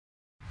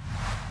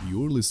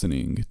You're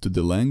listening to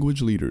the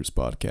Language Leaders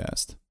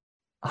Podcast.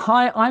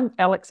 Hi, I'm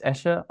Alex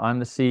Asher. I'm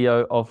the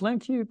CEO of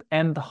LearnCube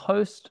and the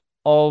host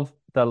of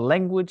the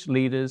Language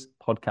Leaders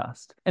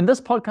Podcast. In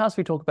this podcast,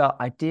 we talk about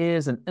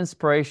ideas and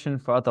inspiration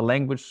for other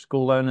language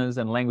school owners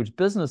and language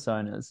business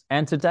owners.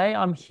 And today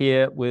I'm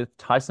here with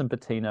Tyson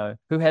Batino,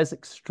 who has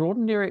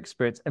extraordinary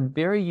experience and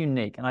very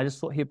unique. And I just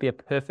thought he'd be a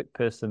perfect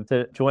person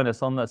to join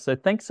us on this. So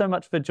thanks so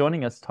much for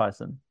joining us,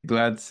 Tyson.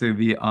 Glad to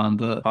be on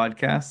the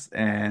podcast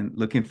and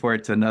looking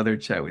forward to another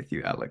chat with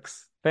you,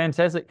 Alex.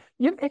 Fantastic.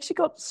 You've actually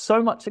got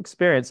so much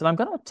experience, and I'm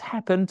going to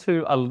tap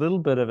into a little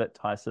bit of it,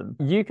 Tyson.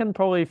 You can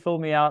probably fill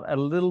me out a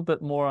little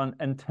bit more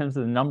in terms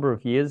of the number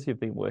of years you've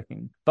been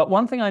working. But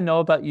one thing I know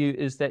about you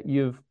is that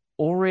you've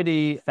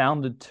already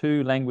founded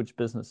 2 language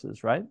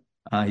businesses, right?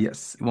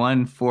 Yes,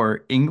 one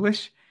for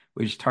English,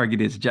 which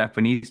targets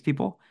Japanese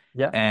people,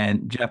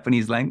 and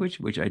Japanese language,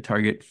 which I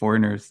target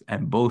foreigners,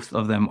 and both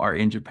of them are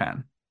in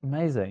Japan.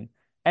 Amazing.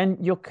 And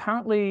you're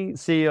currently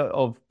CEO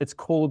of, it's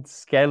called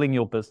Scaling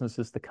Your Business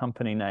is the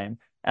company name.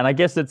 And I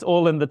guess it's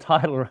all in the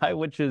title, right?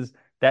 Which is,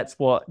 that's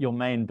what your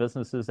main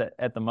business is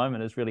at the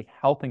moment, is really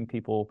helping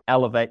people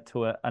elevate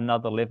to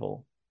another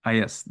level.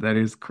 Yes, that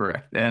is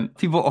correct. And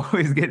people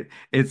always get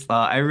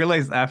I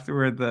realized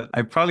afterward that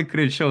I probably could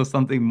have shown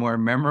something more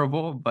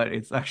memorable, but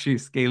it's actually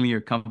scaling your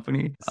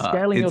company.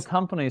 Scaling your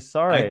company,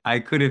 sorry. I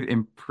could have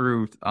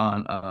improved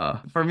on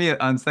for me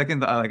on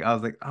second I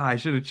was like, I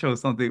should have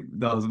chose something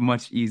that was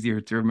much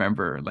easier to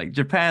remember. Like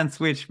Japan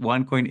Switch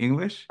One Coin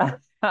English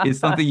is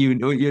something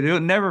you'll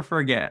never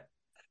forget.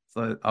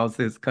 So I would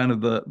say it's kind of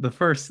the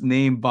first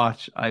name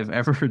botch I've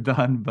ever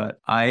done,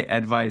 but I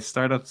advise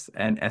startups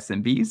and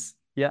SMBs.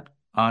 Yeah.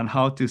 On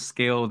how to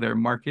scale their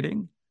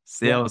marketing,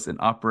 sales, and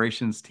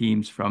operations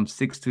teams from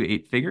 6 to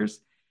 8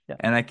 figures. Yeah.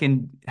 And I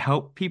can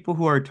help people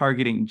who are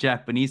targeting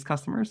Japanese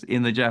customers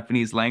in the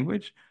Japanese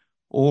language,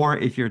 or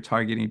if you're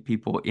targeting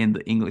people in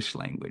the English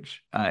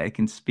language. I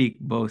can speak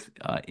both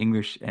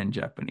English and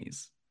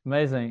Japanese.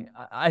 Amazing.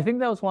 I think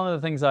that was one of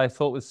the things I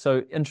thought was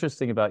so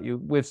interesting about you.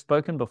 We've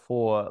spoken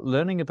before,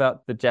 learning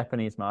about the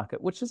Japanese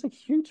market, which is a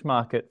huge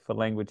market for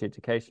language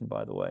education,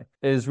 by the way,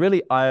 is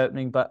really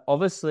eye-opening, but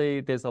obviously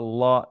there's a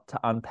lot to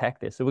unpack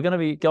there. So we're going to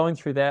be going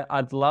through that.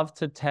 I'd love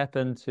to tap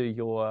into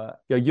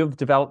you've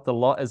developed a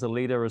lot as a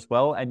leader as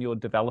well, and you're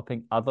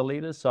developing other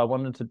leaders. So I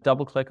wanted to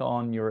double click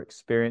on your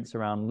experience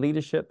around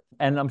leadership,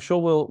 and I'm sure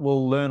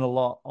we'll learn a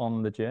lot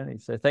on the journey.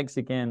 So thanks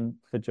again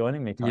for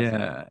joining me, Tyson.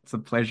 Yeah, it's a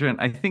pleasure.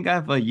 And I think I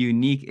have a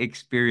unique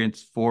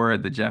experience for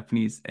the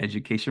Japanese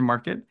education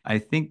market. I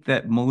think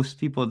that most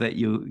people that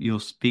you'll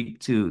speak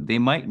to, they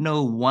might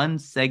know one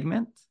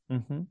segment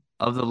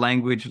of the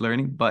language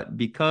learning, but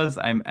because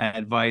I'm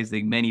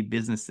advising many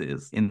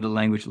businesses in the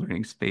language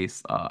learning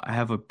space,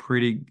 I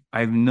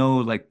know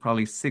like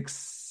probably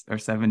 6 or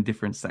 7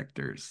 different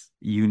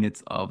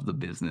units of the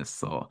business.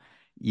 So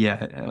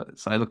yeah,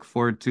 so I look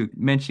forward to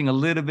mentioning a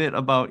little bit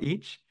about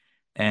each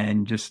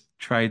and just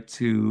try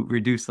to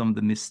reduce some of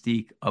the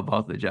mystique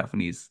about the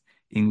Japanese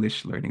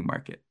English learning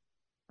market.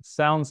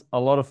 Sounds a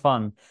lot of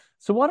fun.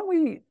 So why don't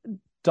we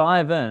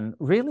dive in?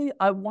 Really,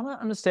 I want to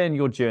understand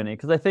your journey,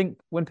 because I think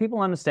when people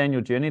understand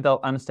your journey,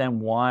 they'll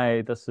understand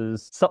why this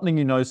is something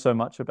you know so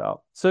much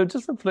about. So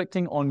just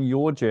reflecting on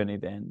your journey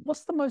then,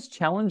 what's the most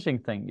challenging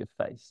thing you've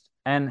faced?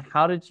 And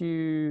how did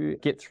you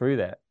get through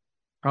that?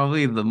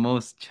 Probably the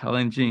most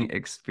challenging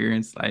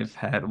experience I've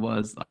had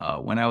was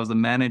when I was a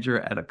manager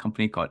at a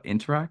company called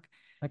Interact.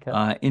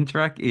 Okay.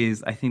 Interact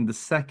is, I think, the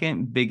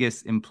second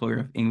biggest employer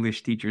of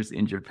English teachers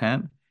in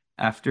Japan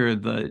after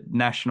the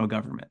national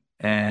government.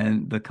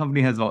 And the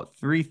company has about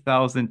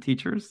 3,000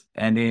 teachers.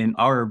 And in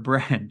our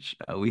branch,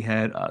 we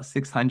had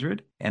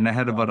 600. And I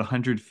had about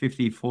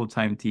 150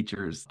 full-time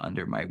teachers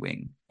under my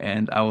wing.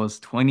 And I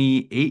was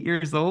 28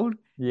 years old.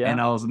 Yeah.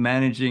 And I was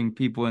managing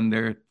people in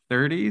their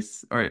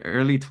 30s or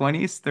early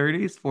 20s,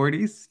 30s,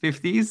 40s,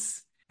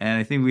 50s. And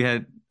I think we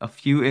had a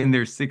few in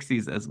their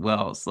 60s as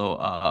well.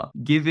 So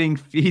giving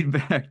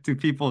feedback to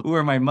people who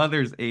are my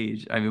mother's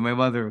age. I mean, my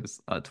mother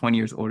was 20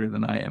 years older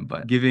than I am,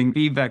 but giving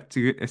feedback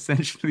to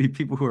essentially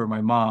people who are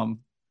my mom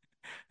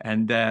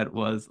and dad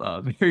was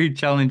a very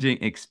challenging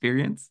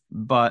experience.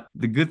 But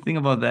the good thing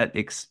about that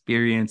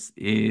experience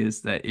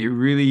is that it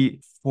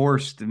really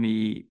forced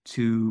me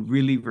to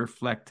really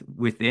reflect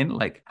within,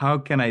 like, how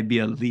can I be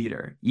a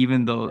leader?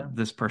 Even though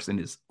this person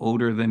is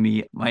older than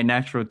me, my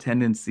natural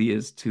tendency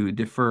is to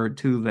defer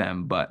to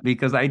them. But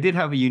because I did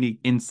have a unique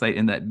insight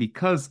in that,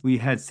 because we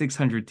had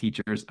 600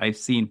 teachers, I've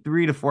seen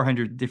 300 to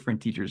 400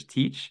 different teachers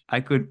teach.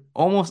 I could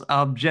almost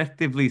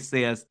objectively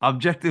say, as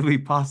objectively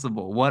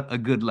possible, what a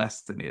good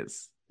lesson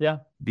is. Yeah.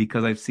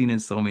 Because I've seen in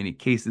so many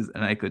cases,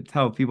 and I could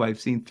tell people I've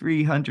seen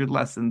 300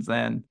 lessons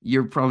and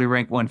you're probably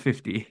ranked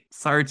 150.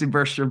 Sorry to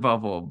burst your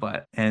bubble,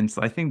 and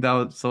so I think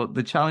so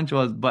the challenge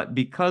was, but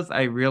because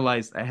I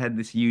realized I had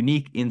this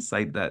unique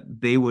insight that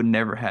they would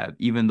never have,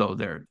 even though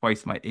they're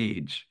twice my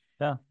age,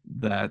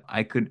 that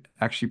I could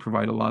actually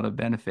provide a lot of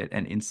benefit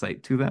and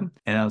insight to them.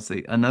 And I would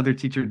say, another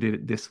teacher did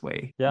it this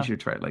way. You should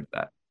try it like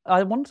that.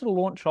 I wanted to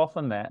launch off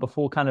on that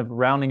before kind of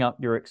rounding up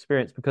your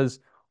experience, because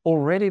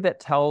already that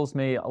tells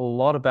me a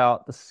lot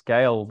about the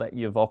scale that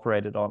you've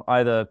operated on,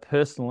 either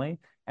personally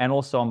and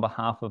also on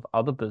behalf of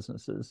other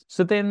businesses.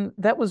 So then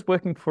that was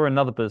working for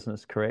another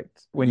business,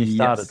 correct? When you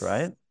started, Yes.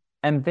 right?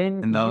 And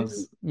then And that you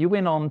was you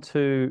went on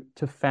to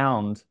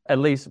found at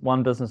least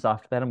one business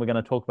after that, and we're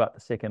going to talk about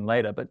the second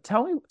later. But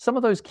tell me some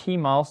of those key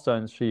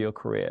milestones for your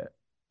career.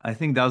 I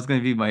think that was going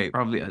to be my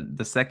probably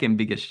the second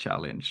biggest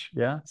challenge.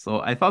 Yeah. So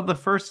I thought the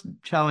first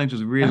challenge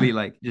was really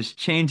like just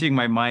changing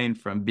my mind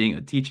from being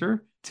a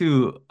teacher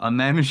to a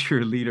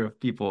manager leader of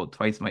people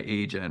twice my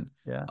age and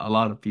Yeah. a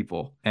lot of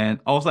people. And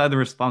also I had the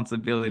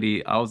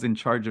responsibility. I was in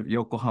charge of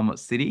Yokohama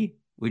City,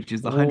 which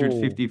is Oh,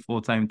 150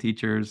 full-time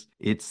teachers.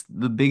 It's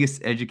the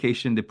biggest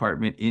education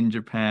department in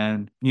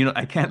Japan. You know,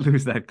 I can't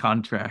lose that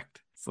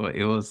contract. So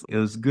it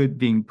was good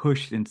being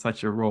pushed in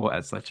such a role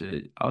at such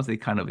a, I would say,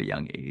 kind of a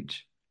young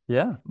age.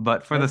 yeah.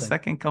 But for the Amazing.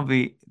 second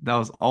company, that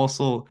was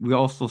also, we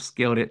also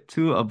scaled it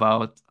to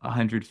about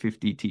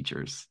 150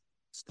 teachers,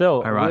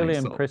 Still a ironic.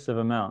 really So, impressive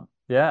amount.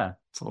 Yeah.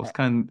 so it's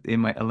kind of in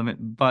my element.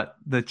 But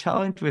the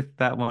challenge with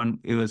that one,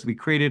 it was we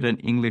created an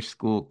English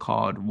school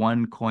called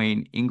One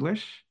Coin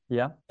English.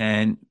 Yeah.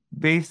 And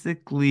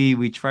basically,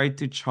 we tried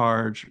to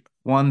charge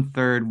one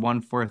third,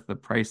 one fourth the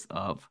price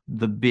of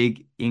the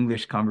big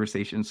English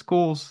conversation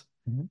schools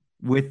Mhm.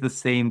 with the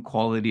same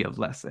quality of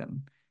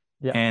lesson.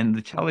 Yeah. And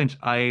the challenge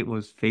I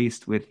was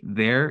faced with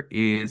there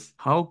is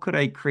how could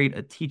I create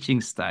a teaching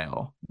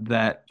style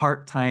that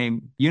part-time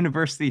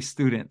university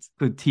students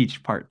could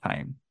teach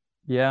part-time?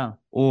 Yeah.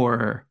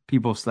 Or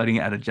people studying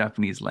at a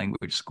Japanese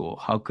language school,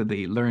 how could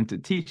they learn to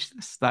teach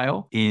this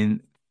style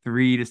in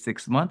 3 to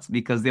 6 months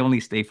because they only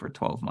stay for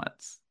 12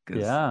 months?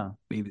 Because Yeah.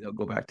 maybe they'll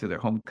go back to their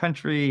home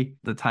country.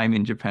 The time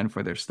in Japan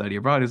for their study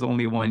abroad is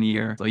only 1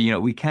 year. So,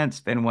 we can't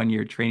spend 1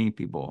 year training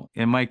people.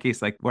 In my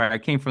case, like where I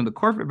came from the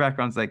corporate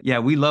background, it's like, yeah,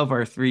 we love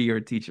our 3 year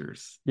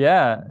teachers.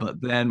 Yeah.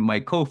 But then my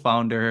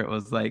co-founder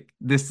was like,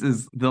 this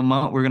is the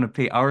amount we're going to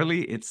pay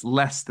hourly. It's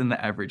less than the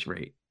average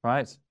rate.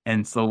 Right.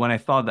 And so when I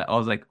thought that, I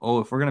was like,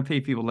 oh, if we're going to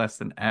pay people less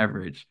than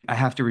average, I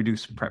have to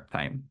reduce prep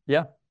time.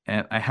 Yeah.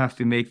 And I have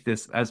to make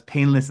this as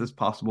painless as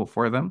possible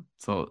for them.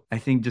 So I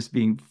think just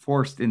being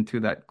forced into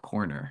that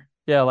corner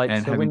Yeah, like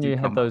and so having when to you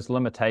had come up. those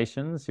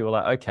limitations, you were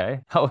like, okay,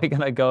 how are we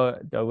gonna go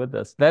with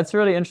this? That's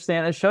really interesting.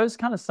 And it shows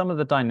kind of some of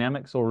the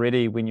dynamics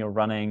already when you're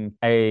running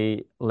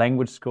a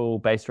language school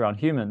based around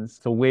humans.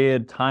 It's a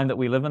weird time that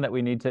we live in that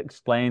we need to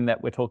explain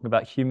that we're talking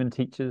about human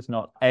teachers,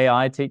 not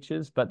AI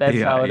teachers, but that's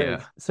Yeah, how it yeah.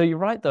 is. So you're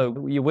right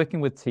though, you're working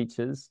with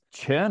teachers.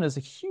 Churn is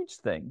a huge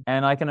thing.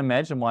 And I can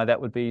imagine why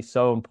that would be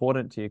so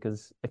important to you,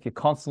 because if you're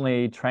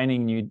constantly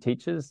training new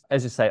teachers,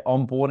 as you say,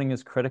 onboarding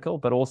is critical,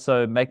 but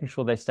also making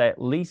sure they stay at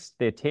least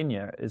their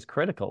tenure is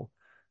critical.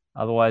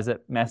 Otherwise,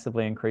 it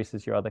massively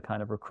increases your other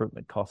kind of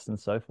recruitment costs and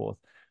so forth.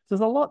 So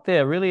there's a lot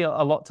there, really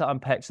a lot to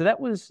unpack. So that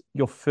was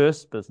your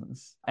first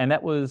business, and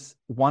that was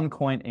One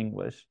Coin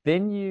English.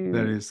 Then That you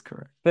is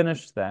correct.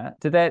 finished that.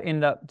 Did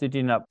you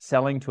end up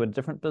selling to a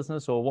different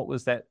business, or what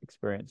was that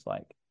experience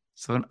like?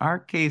 So in our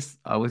case,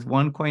 with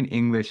One Coin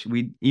English,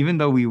 even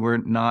though we were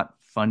not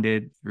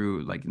funded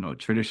through like,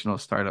 traditional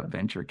startup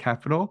venture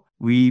capital,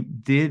 we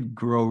did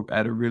grow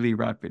at a really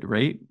rapid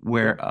rate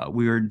where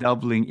we were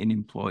doubling in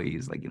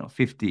employees, like,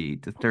 50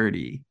 to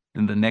 30.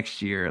 Then the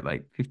next year,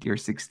 like 50 or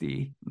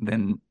 60.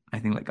 Then I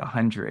think like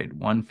 100,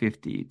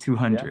 150, Yeah.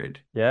 200.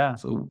 Yeah.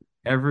 So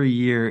every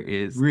year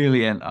is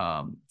really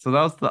so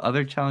that was the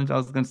other challenge I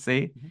was going to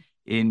say.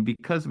 Mhm.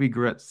 Because we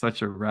grew at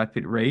such a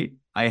rapid rate,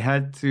 I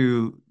had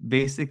to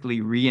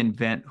basically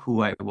reinvent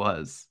who I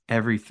was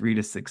every 3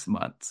 to 6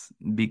 months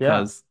Yeah.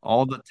 because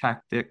all the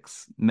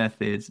tactics,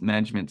 methods,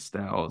 management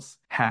styles,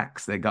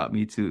 hacks that got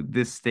me to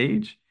this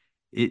stage,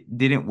 it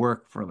didn't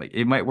work for like,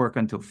 it might work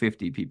until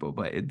 50 people,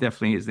 but it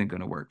definitely isn't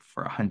going to work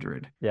for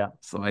 100. Yeah.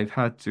 So I've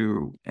had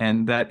to,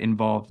 and that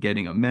involved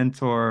getting a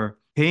mentor,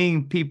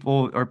 paying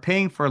people or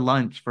paying for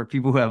lunch for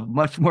people who have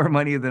much more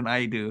money than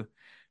I do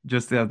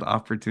just to have the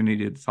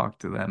opportunity to talk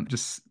to them,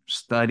 just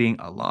studying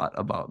a lot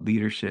about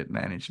leadership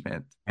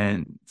management.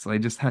 And so I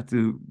just had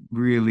to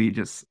really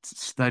just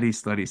study,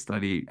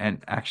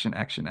 and action,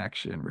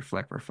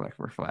 reflect, reflect,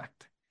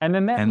 reflect. And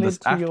then that And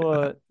this led to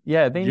after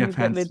that, that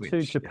Japan led to switch,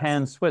 yes,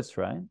 Japan Swiss,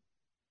 right?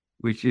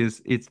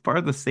 it's part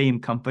of the same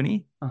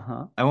company.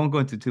 Uh-huh. I won't go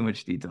into too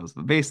much details,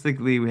 but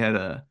basically we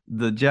had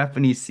the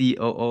Japanese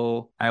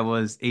COO, I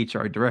was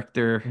HR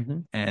director, Hmm.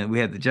 and we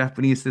had the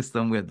Japanese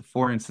system, we had the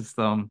foreign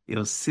system. It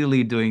was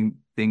silly doing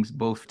things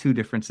both two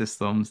different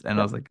systems. And I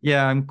Yeah. was like,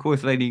 yeah, I'm cool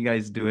with letting you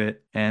guys do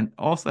it. And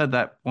also at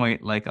that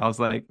point, like I was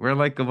like, we're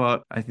like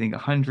about, I think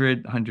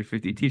 100,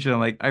 150 teachers. I'm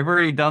like, I've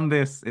already done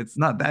this. It's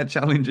not that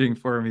challenging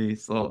for me.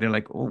 So they're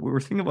like, oh, we were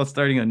thinking about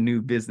starting a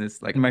new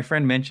business. Like my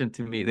friend mentioned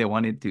to me, they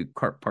wanted to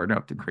partner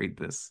up to create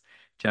this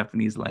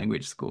Japanese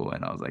language school.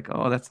 And I was like,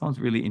 oh, that sounds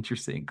really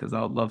interesting because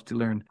I would love to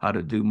learn how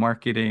to do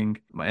marketing.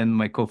 And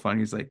my co-founder,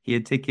 he's like, he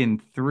had taken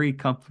 3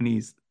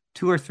 companies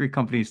two or three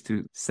companies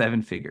to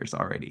 7 figures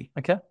already.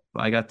 Okay.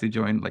 I got to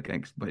join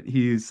but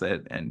he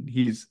said, and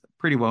he's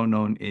pretty well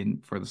known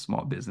for the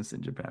small business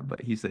in Japan,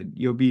 but he said,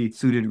 you'll be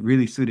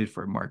really suited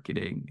for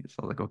marketing. So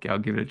I was like, okay, I'll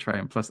give it a try.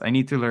 And plus I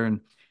need to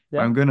learn, if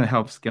I'm going to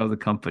help scale the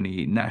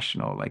company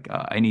national, like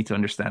I need to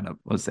understand,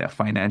 let's say, a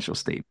financial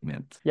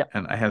statement. Yeah.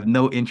 And I have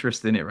no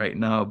interest in it right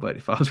now, but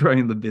if I was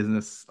running the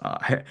business,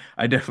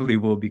 I definitely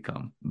will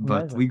become.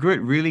 But Amazing. we grew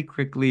it really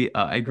quickly.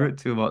 I grew it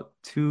to about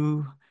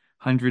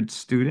 200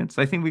 students.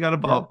 I think we got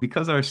about,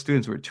 because our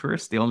students were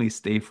tourists, they only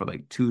stay for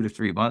like 2 to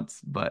 3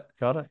 months. But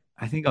Got it.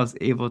 I think I was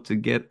able to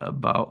get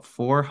about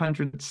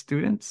 400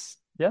 students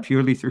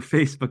purely through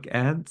Facebook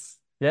ads.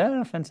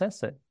 Yeah,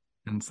 fantastic.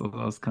 And so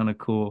that was kind of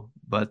cool.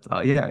 But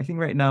yeah, I think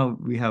right now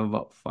we have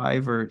about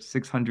 500 or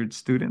 600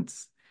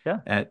 students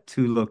at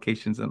 2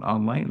 locations and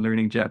online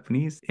learning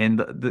Japanese. And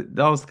that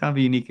was kind of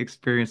a unique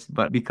experience.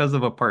 But because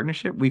of a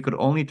partnership, we could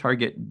only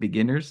target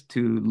beginners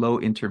to low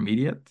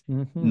intermediate,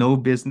 no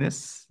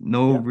business,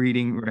 no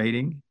reading,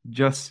 writing,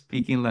 just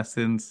speaking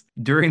lessons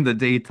during the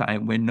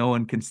daytime when no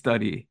one can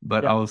study.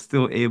 But I was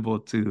still able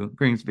to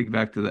bring speak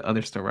back to the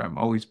other store where I'm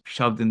always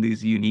shoved in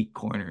these unique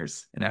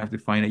corners and I have to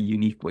find a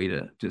unique way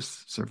to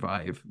just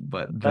survive.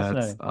 But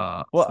that's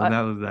that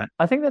was that.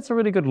 I think that's a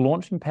really good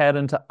launching pad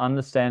into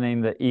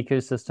understanding the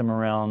ecosystem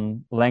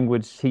around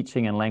language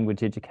teaching and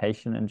language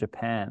education in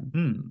Japan.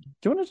 Do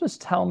you want to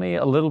just tell me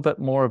a little bit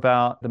more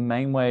about the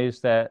main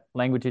ways that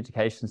language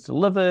education is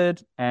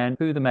delivered and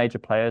who the major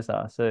players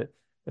are? So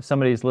if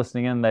somebody's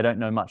listening in, they don't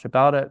know much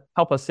about it,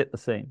 help us set the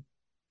scene.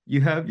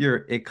 You have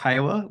your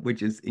Eikaiwa,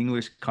 which is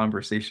English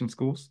conversation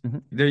schools.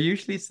 They're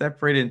usually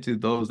separated into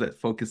those that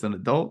focus on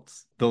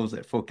adults, those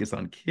that focus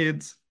on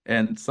kids,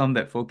 and some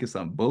that focus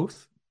on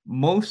both.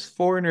 Most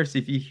foreigners,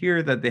 if you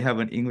hear that they have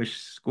an English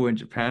school in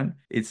Japan,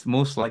 it's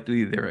most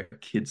likely they're a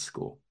kids'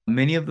 school.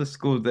 Many of the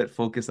schools that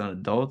focus on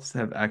adults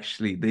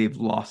they've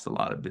lost a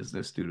lot of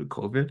business due to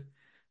COVID.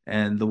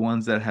 And the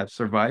ones that have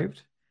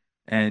survived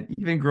and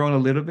even grown a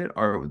little bit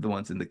are the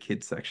ones in the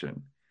kids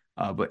section.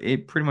 But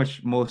it pretty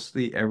much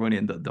mostly everyone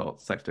in the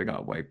adult sector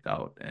got wiped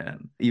out.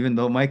 And even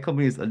though my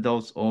company is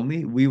adults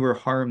only, we were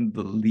harmed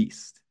the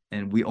least.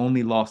 And we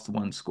only lost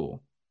 1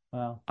 school.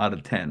 Wow. Out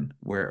of 10,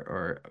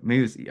 or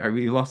maybe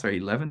we lost our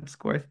 11th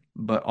school,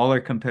 but all our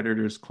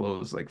competitors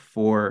closed like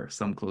 4,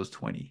 some closed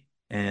 20.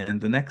 And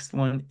the next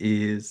one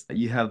is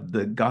you have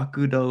the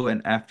Gakudo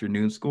and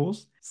afternoon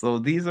schools. So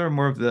these are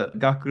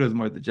Gakudo is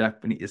more of the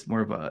Japanese,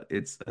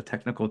 it's a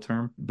technical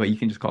term, but you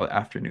can just call it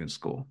afternoon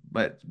school.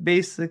 But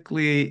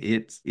basically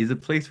it is a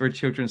place where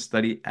children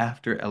study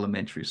after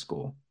elementary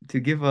school. To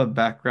give a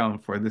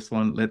background for this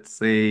one, let's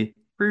say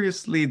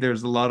previously,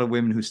 there's a lot of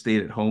women who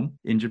stayed at home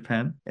in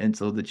Japan. And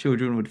so the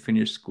children would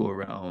finish school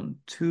around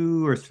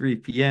 2 or 3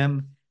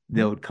 p.m.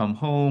 They would come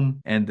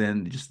home and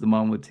then just the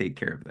mom would take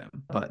care of them.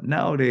 But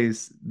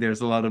nowadays,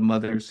 there's a lot of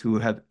mothers who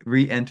have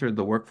re-entered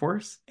the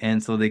workforce.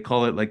 And so they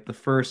call it like the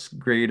first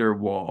grader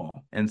wall.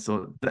 And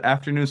so the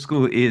afternoon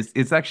school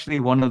it's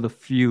actually one of the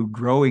few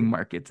growing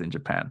markets in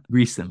Japan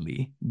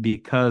recently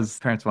because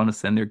parents want to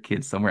send their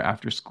kids somewhere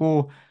after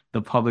school.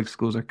 The public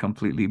schools are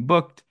completely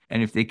booked.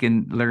 And if they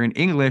can learn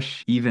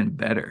English, even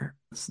better.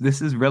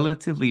 This is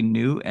relatively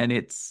new, and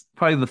it's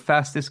probably the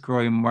fastest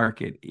growing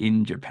market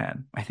in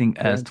Japan, I think,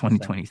 as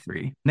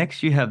 2023.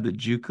 Next, you have the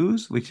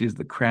Jukus, which is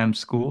the cram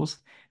schools.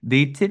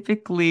 They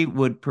typically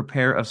would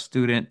prepare a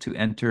student to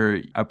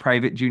enter a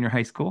private junior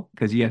high school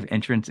because you have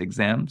entrance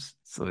exams.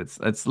 So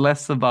it's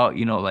less about,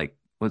 like,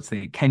 let's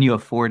say, can you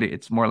afford it?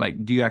 It's more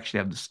like, do you actually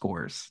have the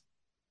scores?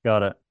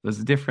 Got it.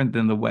 It's different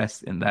than the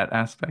West in that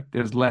aspect.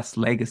 There's less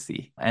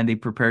legacy, and they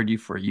prepared you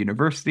for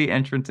university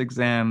entrance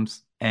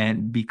exams.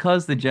 And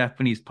because the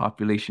Japanese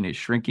population is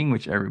shrinking,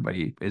 which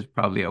everybody is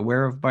probably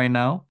aware of by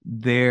now,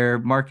 their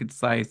market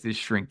size is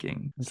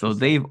shrinking. So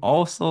they've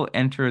also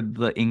entered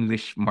the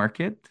English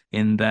market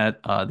in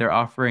that they're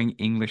offering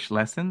English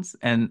lessons.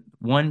 And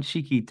one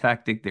cheeky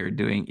tactic they're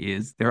doing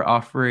is they're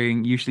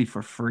offering usually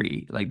for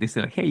free. Like they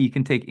say, hey, you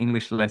can take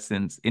English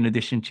lessons in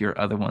addition to your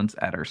other ones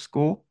at our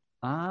school.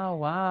 Ah,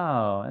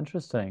 wow.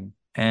 Interesting.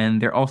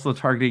 And they're also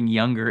targeting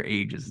younger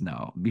ages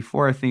now.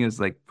 Before, I think it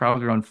was like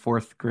probably around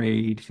 4th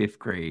grade, 5th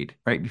grade,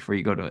 right before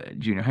you go to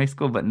junior high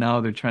school. But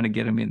now they're trying to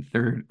get them in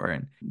 3rd or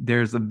in.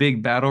 There's a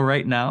big battle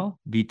right now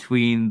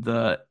between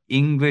the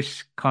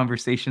English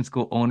conversation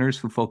school owners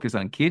who focus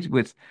on kids,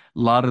 which a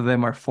lot of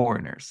them are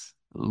foreigners.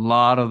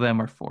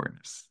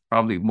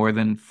 Probably more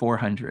than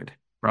 400,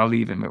 probably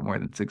even more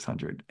than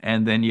 600.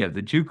 And then you have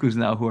the Jukus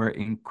now who are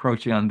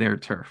encroaching on their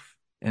turf.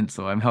 And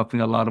so I'm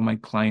helping a lot of my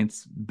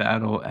clients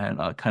battle and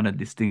kind of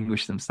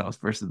distinguish themselves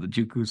versus the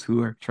Jukus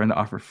who are trying to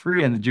offer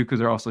free, and the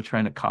Jukus are also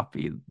trying to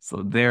copy.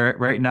 So there,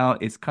 right now,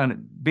 it's kind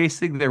of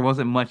basic. There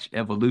wasn't much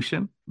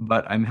evolution,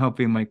 but I'm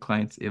helping my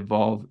clients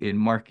evolve in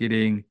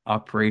marketing,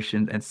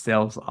 operations, and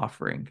sales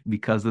offering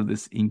because of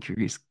this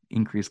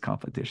increased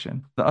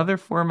competition. The other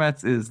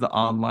formats is the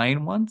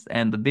online ones,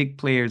 and the big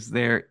players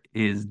there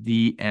is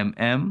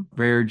DMM,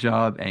 Rare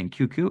Job, and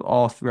QQ.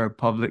 All three are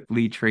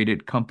publicly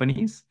traded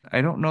companies.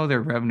 I don't know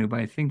their revenue, but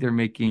I think they're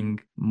making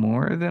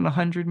more than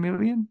 100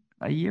 million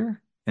a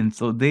year. And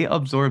so they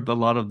absorbed a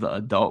lot of the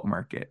adult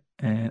market.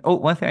 And oh,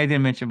 one thing I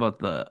didn't mention about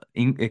the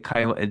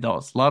Eikaiwa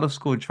adults, a lot of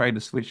schools tried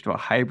to switch to a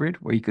hybrid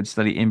where you could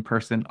study in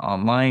person,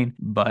 online,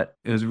 but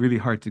it was really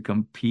hard to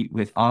compete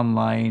with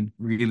online,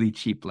 really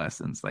cheap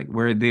lessons, like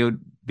where they would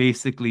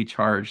basically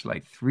charge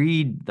like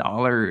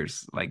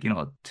 $3, like,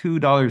 $2.50,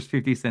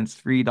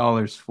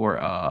 $3 for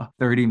a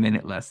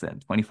 30-minute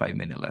lesson,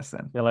 25-minute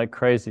lesson. You're like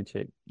crazy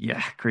cheap.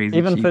 Yeah, crazy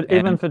Even cheap.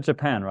 even for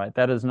Japan, right?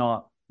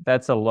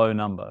 That's a low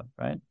number,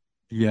 right?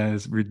 Yeah,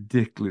 it's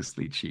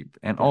ridiculously cheap.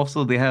 And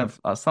also they have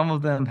some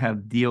of them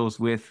have deals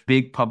with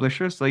big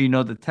publishers. So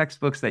the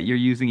textbooks that you're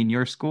using in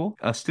your school,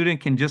 a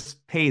student can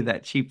just pay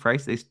that cheap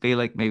price. They pay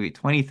like maybe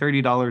 $20,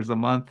 $30 a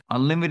month,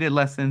 unlimited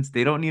lessons.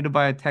 They don't need to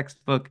buy a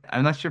textbook.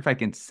 I'm not sure if I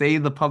can say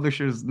the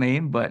publisher's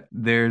name, but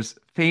there's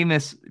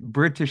famous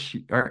British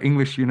or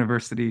English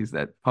universities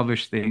that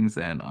publish things,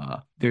 and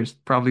there's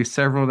probably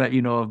several that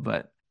you know of,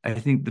 but I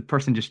think the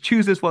person just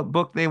chooses what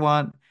book they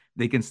want.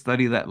 They can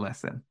study that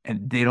lesson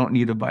and they don't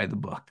need to buy the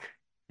book.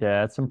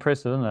 Yeah, it's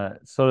impressive, isn't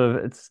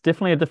it? It's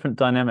definitely a different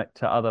dynamic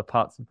to other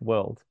parts of the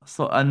world.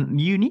 So a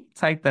unique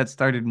type that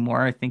started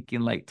more, I think,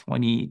 in like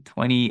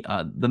 2020,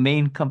 the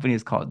main company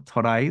is called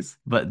Torais,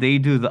 but they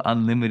do the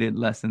unlimited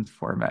lessons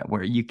format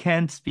where you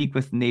can speak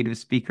with native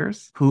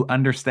speakers who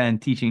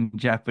understand teaching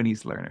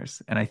Japanese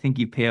learners. And I think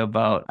you pay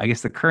about, I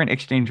guess the current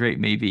exchange rate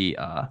maybe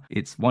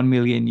it's 1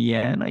 million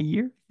yen a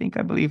year.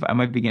 I believe I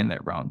might be getting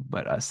that wrong,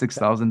 but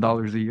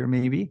 $6,000 a year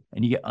maybe,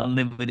 and you get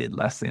unlimited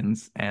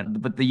lessons.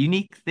 But the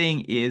unique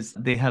thing is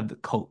they have the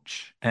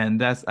coach, and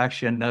that's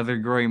actually another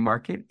growing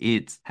market.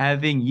 It's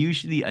having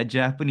usually a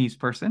Japanese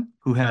person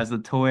who has a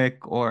TOEIC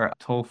or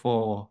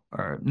TOEFL,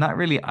 or not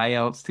really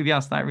IELTS, to be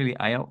honest, not really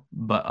IELTS,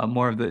 but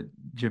more of the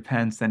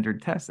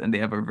Japan-centered test, and they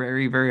have a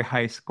very, very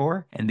high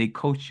score, and they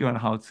coach you on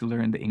how to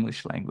learn the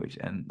English language.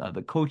 And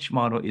the coach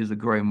model is a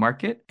growing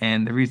market,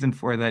 and the reason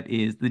for that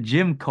is the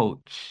gym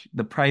coach,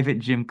 the private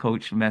gym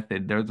coach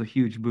method. There was a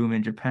huge boom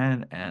in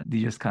Japan, and they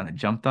just kind of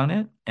jumped on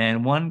it.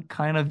 And one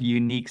kind of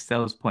unique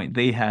sales point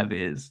they have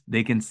is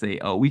they can say,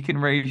 oh, we can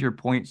raise your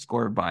point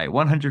score by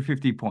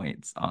 150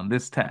 points on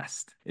this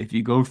test if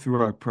you go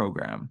through our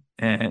program.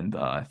 And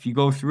if you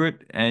go through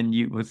it and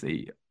you would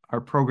say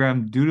our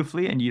program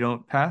dutifully and you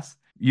don't pass,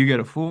 you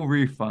get a full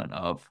refund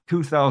of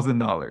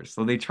 $2,000.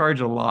 So they charge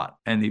a lot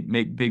and they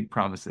make big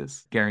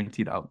promises,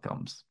 guaranteed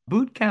outcomes.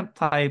 Bootcamp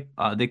type,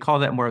 they call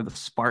that more of the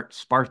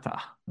Sparta.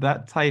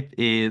 That type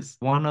is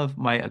one of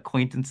my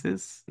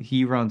acquaintances.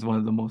 He runs one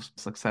of the most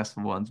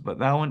successful ones, but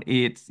that one,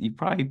 you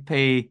probably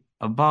pay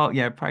about,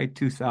 probably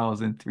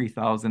 $2,000,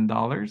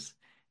 $3,000.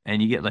 And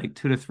you get like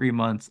 2 to 3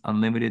 months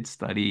unlimited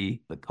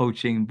study, the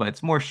coaching, but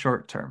it's more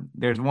short term.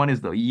 There's one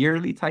is the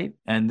yearly type,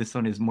 and this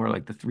one is more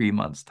like the 3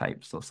 months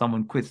type. So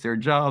someone quits their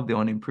job, they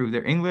want to improve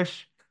their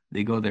English,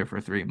 they go there for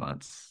 3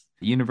 months.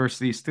 A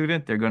university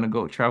student, they're going to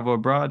go travel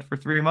abroad for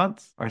 3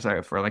 months, or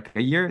sorry, for like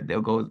a year,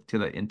 they'll go to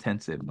the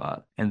intensive,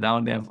 and that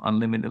one they have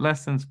unlimited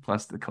lessons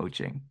plus the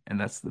coaching, and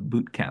that's the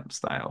boot camp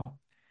style.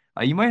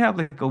 You might have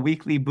like a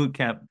weekly boot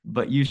camp,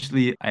 but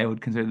usually I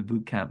would consider the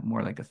boot camp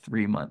more like a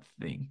 3-month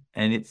thing.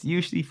 And it's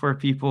usually for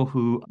people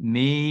who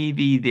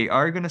maybe they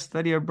are going to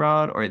study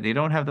abroad, or they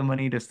don't have the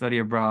money to study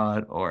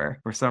abroad, or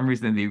for some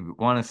reason they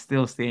want to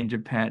still stay in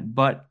Japan,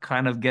 but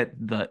kind of get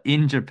the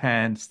in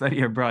Japan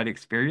study abroad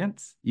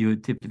experience. You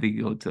would typically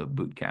go to a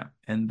boot camp.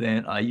 And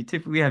then you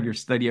typically have your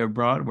study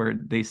abroad where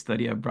they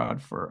study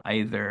abroad for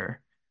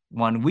either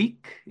 1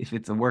 week, if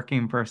it's a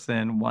working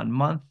person, 1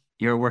 month.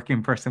 You're a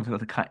working person with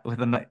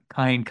a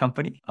kind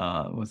company.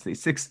 Let's say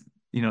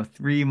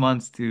 3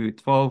 months to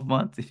 12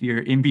 months if you're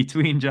in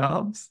between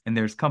jobs. And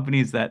there's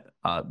companies that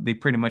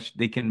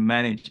they can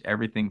manage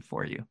everything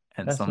for you.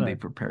 And That's some they nice.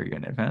 prepare you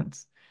in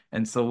advance.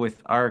 And so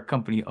with our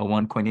company, A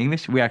One Coin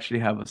English, we actually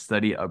have a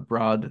study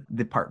abroad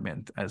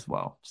department as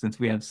well. Since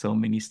we have so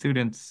many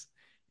students,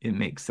 it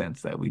makes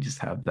sense that we just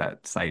have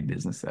that side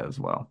business as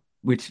well,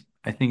 which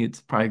I think it's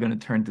probably going to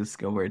turn to a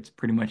scale where it's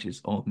pretty much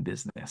its own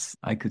business.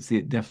 I could see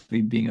it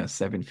definitely being a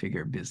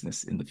 7-figure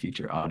business in the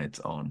future on its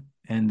own.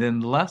 And then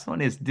the last one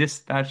is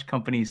dispatch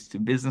companies to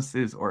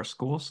businesses or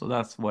schools. So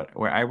that's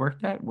where I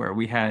worked at, where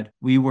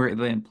we were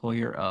the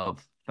employer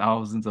of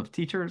thousands of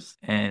teachers,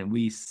 and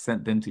we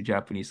sent them to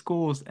Japanese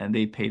schools, and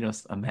they paid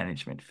us a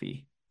management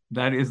fee.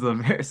 That is the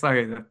very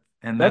sorry.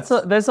 And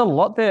There's a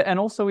lot there. And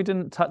also we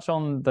didn't touch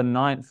on the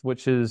ninth,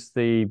 which is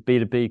the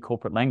B2B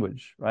corporate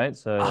language, right?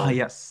 So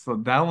yes. So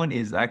that one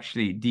is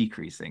actually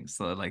decreasing.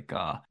 So like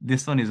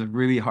this one is a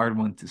really hard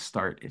one to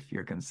start if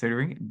you're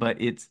considering it, but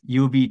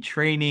you'll be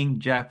training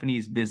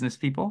Japanese business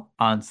people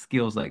on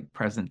skills like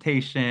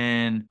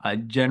presentation,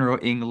 general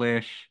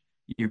English.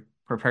 You're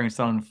preparing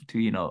someone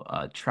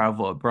to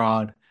travel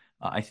abroad.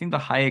 I think the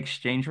high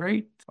exchange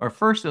rate, or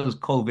first it was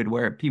COVID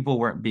where people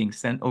weren't being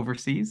sent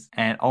overseas,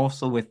 and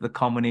also with the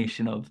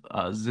combination of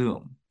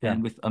Zoom. Yeah.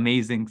 and with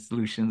amazing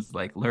solutions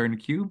like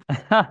LearnCube,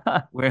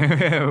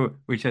 Yeah.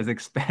 which has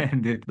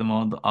expanded the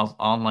amount of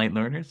online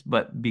learners.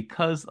 But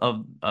because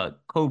of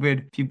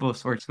COVID, people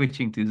start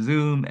switching to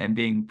Zoom and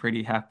being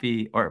pretty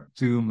happy, or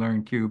Zoom,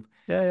 LearnCube,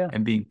 Yeah.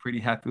 and being pretty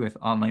happy with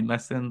online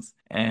lessons.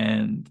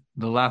 And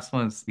the last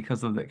one is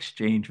because of the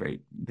exchange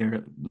rate,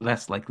 they're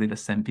less likely to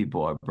send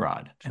people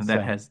abroad. And that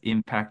Interesting. has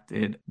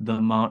impacted the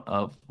amount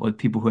of what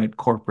people who had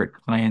corporate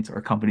clients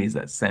or companies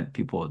that sent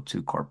people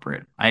to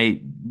corporate.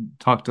 I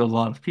talked to a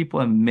lot of people,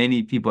 and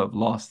many people have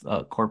lost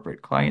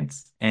corporate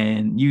clients.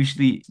 And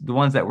usually the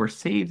ones that were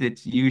saved,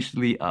 it's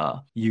usually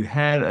you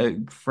had a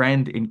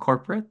friend in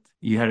corporate,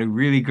 you had a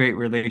really great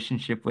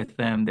relationship with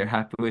them, they're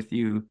happy with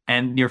you,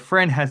 and your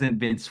friend hasn't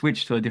been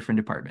switched to a different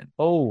department.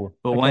 Oh,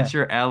 But okay. once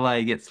your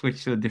ally gets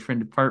switched to a different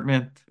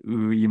department,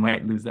 ooh, you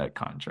might lose that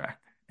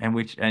contract. And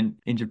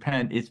in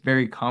Japan, it's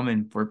very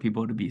common for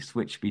people to be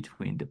switched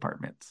between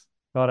departments.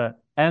 Got it.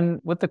 And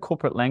with the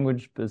corporate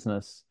language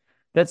business,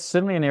 that's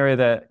certainly an area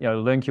that,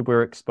 LearnCube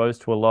we're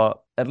exposed to a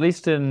lot, at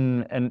least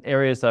in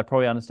areas that I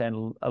probably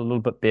understand a little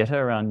bit better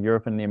around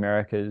Europe and the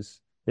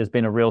Americas. There's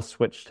been a real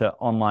switch to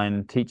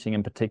online teaching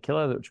in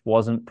particular, which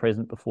wasn't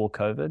present before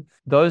COVID.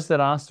 Those that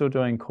are still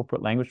doing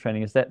corporate language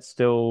training, is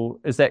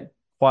that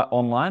quite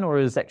online, or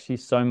is actually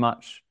so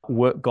much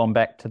work gone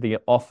back to the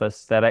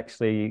office that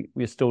actually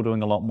we're still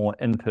doing a lot more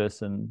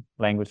in-person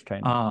language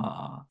training? So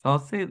I'll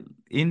say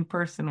in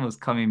person was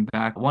coming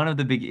back. One of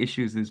the big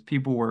issues is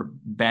people were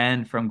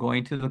banned from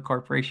going to the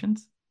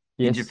corporations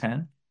in Yes.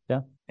 Japan.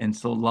 Yeah. And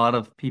so a lot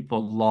of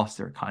people lost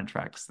their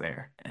contracts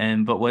there.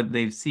 But what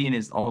they've seen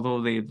is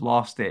although they've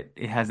lost it,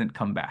 it hasn't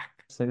come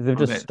back. So they've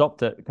So just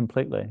stopped it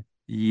completely.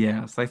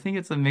 yeah, so I think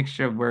it's a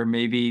mixture of where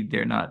maybe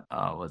they're not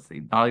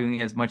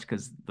valuing it as much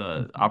because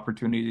the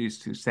opportunities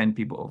to send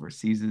people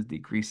overseas is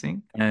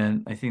decreasing.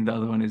 And I think the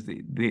other one is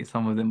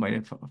some of them might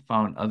have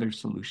found other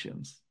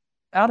solutions.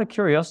 Out of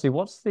curiosity,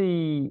 what's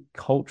the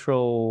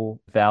cultural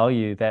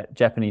value that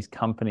Japanese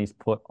companies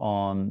put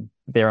on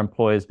their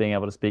employers being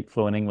able to speak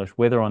fluent English,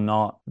 whether or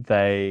not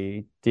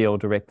they deal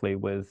directly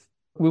with,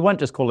 we won't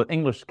just call it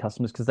English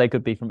customers because they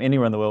could be from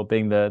anywhere in the world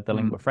being the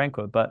lingua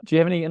franca, but do you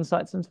have any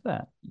insights into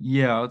that?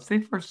 Yeah, I would say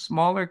for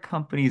smaller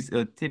companies,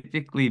 it'll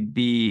typically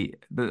be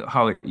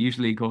how it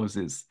usually goes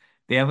is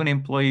they have an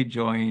employee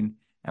join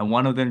and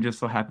one of them just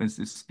so happens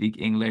to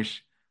speak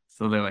English.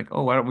 So they're like,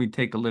 oh, why don't we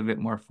take a little bit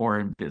more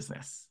foreign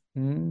business?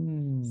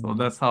 So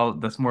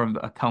that's more of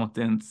the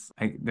accountants.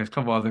 There's a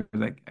couple others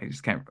like I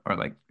just can't, or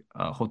like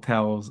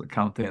hotels,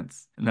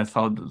 accountants, and that's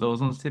how those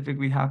ones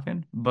typically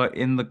happen. But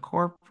in the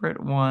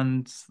corporate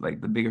ones,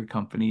 like the bigger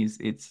companies,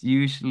 it's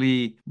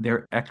usually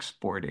they're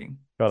exporting.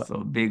 Got it. So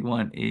big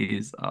one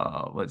is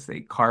let's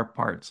say car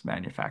parts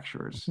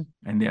manufacturers,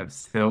 and they have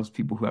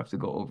salespeople who have to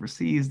go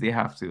overseas. They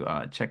have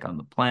to check on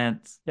the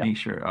plants, Yeah. make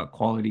sure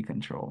quality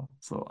control.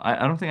 So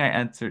I don't think I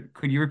answered.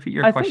 Could you repeat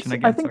your question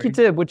again? I think you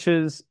did, which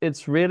is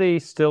it's really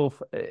still,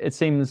 it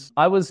seems,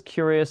 I was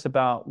curious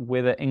about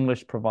whether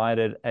English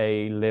provided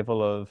a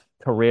level of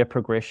career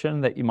progression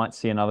that you might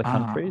see in other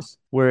countries,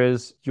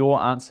 whereas your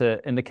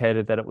answer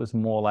indicated that it was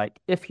more like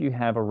if you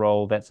have a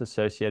role that's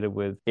associated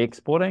with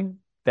exporting,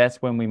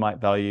 that's when we might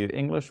value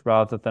English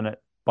rather than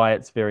it by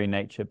its very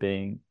nature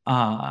being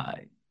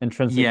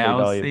intrinsically Yeah, I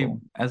would say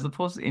valuable. as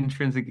opposed to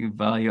intrinsic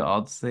value,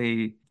 I'd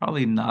say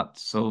probably not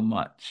so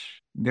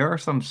much. There are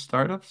some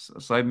startups.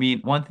 So I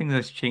mean, one thing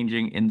that's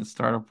changing in the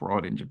startup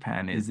world in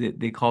Japan is that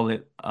they call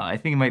it, I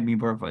think it might be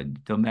more of a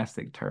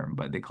domestic term,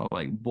 but they call it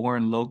like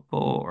born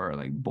local or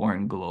like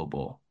born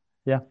global.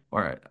 Yeah.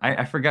 Or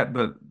I forgot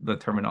the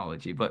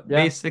terminology, but Yeah.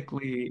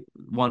 basically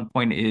one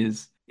point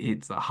is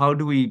it's how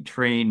do we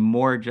train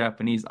more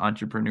Japanese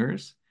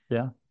entrepreneurs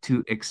Yeah.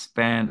 to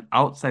expand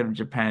outside of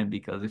Japan?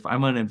 Because if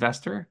I'm an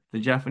investor, the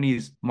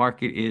Japanese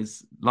market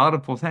is a lot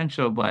of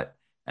potential, but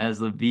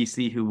as a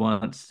VC who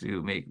wants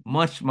to make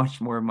much, much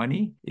more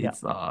money,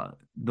 it's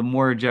the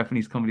more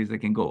Japanese companies that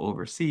can go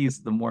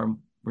overseas, the more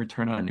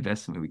return on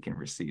investment we can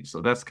receive. So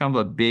that's kind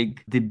of a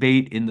big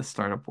debate in the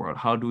startup world.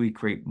 How do we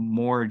create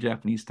more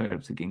Japanese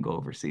startups who can go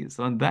overseas?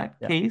 So in that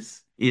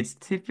case, it's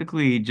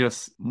typically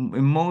just,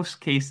 in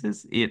most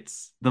cases,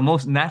 it's the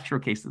most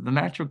natural cases. The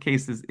natural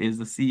cases is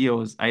the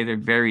CEO is either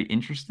very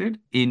interested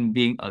in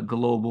being a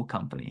global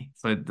company.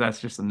 So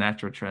that's just a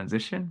natural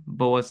transition.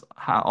 But what's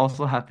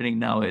also happening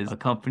now is a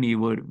company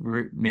would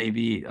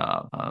maybe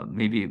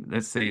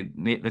let's say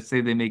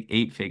they make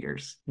 8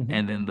 figures,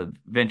 and then the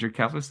venture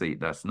capitalists say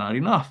that's not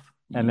enough.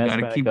 And You that's got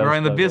to when it keep goes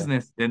growing the global.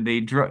 business. Then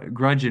they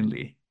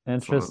grudgingly.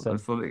 Interesting.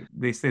 So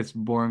they say it's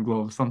born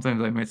global.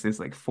 Sometimes I might say it's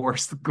like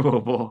forced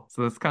global.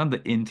 So it's kind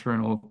of the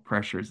internal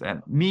pressures.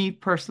 And me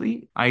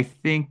personally, I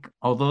think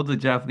although the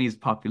Japanese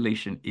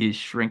population is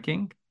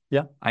shrinking,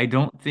 I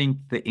don't think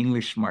the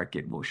English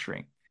market will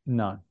shrink.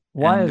 No.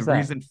 Why is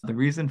that? The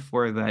reason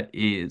for that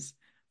is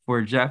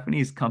for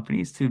Japanese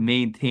companies to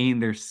maintain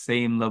their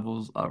same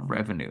levels of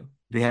revenue,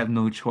 they have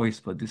no choice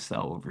but to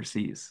sell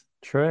overseas.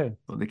 True.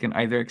 So they can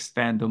either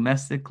expand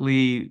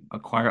domestically,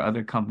 acquire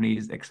other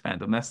companies, expand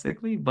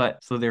domestically,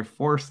 but so they're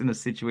forced in a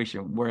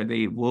situation where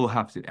they will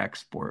have to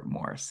export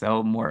more,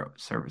 sell more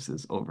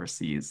services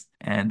overseas.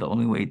 And the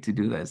only way to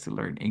do that is to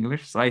learn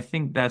English. So I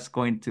think that's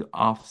going to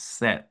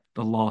offset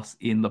the loss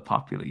in the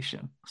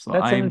population. So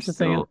That's an I'm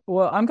interesting. still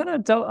Well, I'm gonna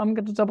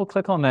double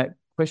click on that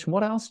question.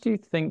 What else do you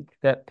think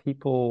that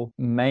people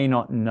may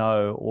not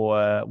know,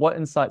 or what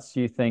insights do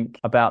you think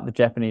about the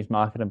Japanese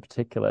market in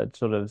particular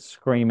sort of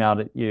scream out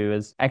at you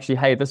as actually,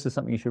 hey, this is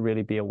something you should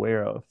really be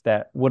aware of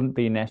that wouldn't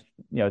be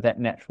that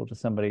natural to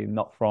somebody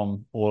not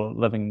from or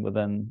living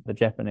within the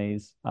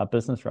Japanese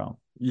business realm?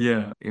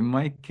 Yeah, in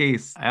my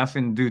case, I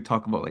often do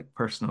talk about like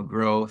personal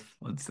growth.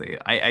 Let's say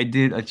I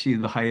did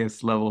achieve the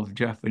highest level of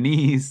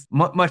Japanese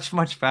much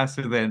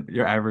faster than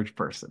your average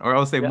person. Or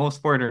I'll say Yeah.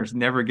 most foreigners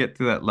never get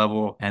to that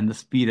level, and the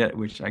speed at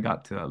which I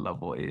got to that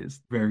level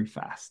is very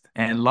fast.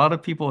 And a lot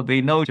of people,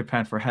 they know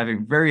Japan for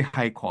having very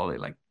high quality,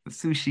 like the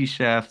sushi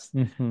chefs,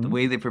 the Hmm.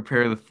 way they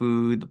prepare the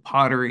food, the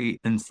pottery.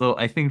 And so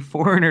I think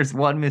foreigners,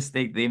 one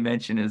mistake they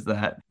mention is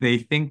that they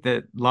think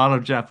that a lot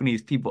of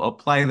Japanese people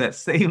apply that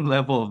same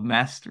level of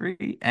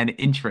mastery and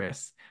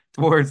interest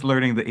towards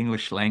learning the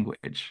English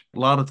language. A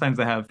lot of times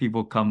I have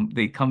people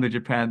they come to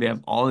Japan, they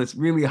have all this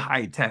really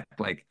high tech,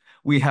 like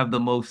we have the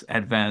most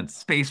advanced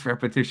space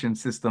repetition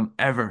system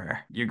ever.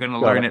 You're gonna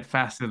Got learn it. it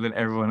faster than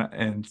everyone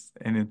else.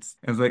 And it's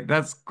like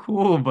that's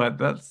cool, but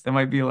there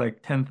might be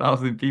like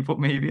 10,000 people,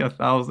 maybe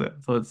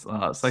 1,000. So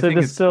I So think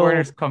there's it's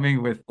foreigners still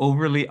coming with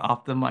overly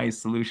optimized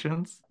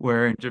solutions,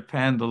 where in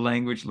Japan the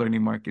language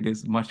learning market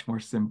is much more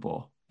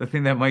simple. The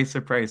thing that might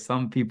surprise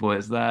some people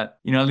is that,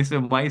 at least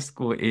in my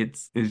school,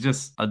 it's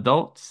just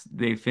adults.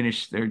 They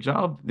finish their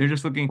job. They're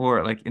just looking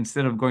for, like,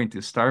 instead of going to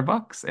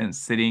Starbucks and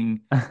sitting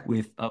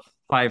with a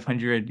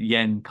 500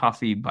 yen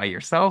coffee by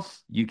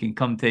yourself, you can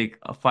come take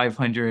a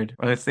 500,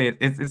 or let's say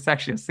it's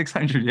actually a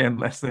 600 yen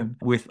lesson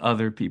with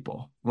other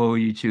people. What will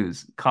you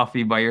choose?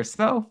 Coffee by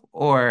yourself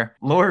or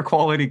lower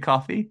quality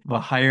coffee, but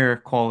higher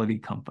quality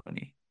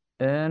company?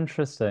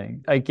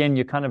 Interesting. Again,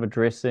 you're kind of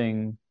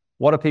addressing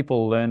what are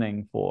people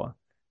learning for?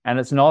 And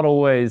it's not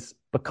always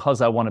because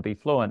I want to be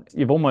fluent.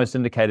 You've almost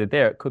indicated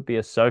there it could be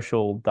a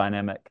social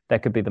dynamic.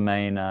 That could be the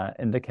main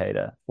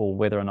indicator for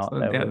whether or not So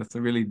they yeah, would. that's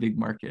a really big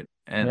market.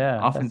 And Yeah,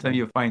 oftentimes fascinating.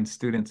 you'll find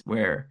students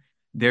where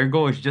their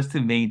goal is just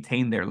to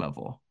maintain their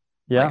level.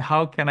 Like, Yeah.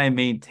 how can I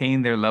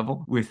maintain their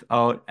level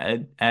without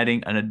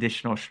adding an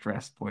additional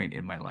stress point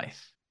in my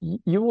life?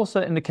 You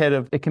also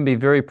indicated it can be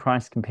very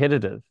price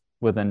competitive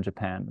within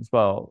Japan as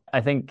well.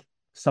 I think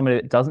somebody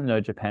that doesn't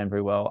know Japan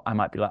very well, I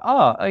might be like,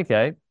 oh,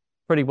 okay,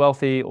 pretty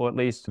wealthy or at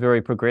least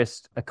very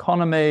progressed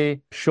economy.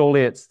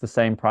 Surely it's the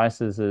same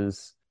prices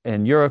as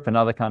in Europe and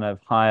other kind of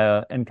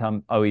higher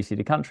income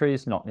OECD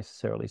countries. Not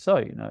necessarily so.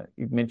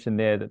 You mentioned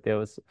there that there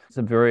was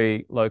some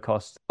very low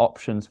cost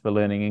options for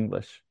learning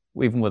English,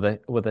 even with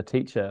a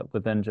teacher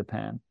within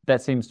Japan.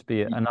 That seems to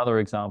be another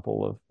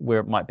example of where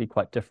it might be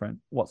quite different,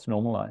 what's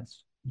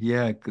normalized.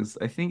 Yeah, because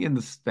I think in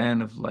the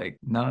span of like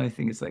now I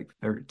think it's like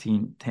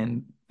 13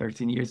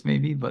 years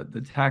maybe, but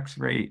the tax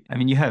rate, I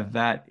mean, you have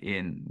that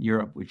in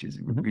Europe, which is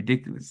Mhm.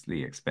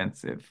 ridiculously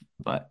expensive,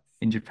 but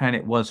in Japan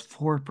it was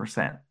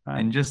 4%. Right.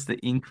 And just the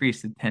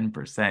increase to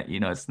 10%,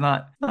 it's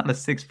not a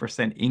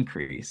 6%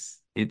 increase.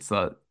 It's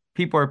a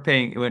People are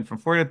paying, it went from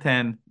 4 to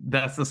 10,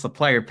 that's the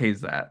supplier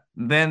pays that.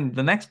 Then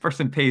the next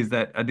person pays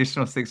that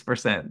additional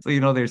 6%.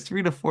 So, there's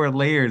 3 to 4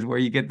 layers where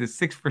you get this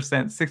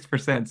 6%,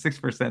 6%,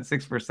 6%,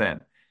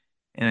 6%.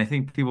 And I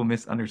think people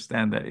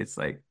misunderstand that it's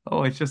like,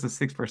 oh, it's just a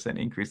 6%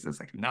 increase. It's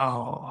like,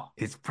 no,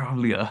 it's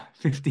probably a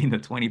 15 to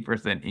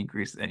 20%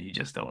 increase and you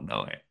just don't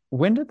know it.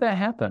 When did that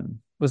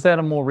happen? Was that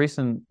a more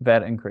recent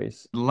VAT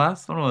increase? The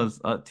last one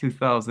was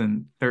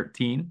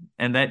 2013,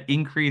 and that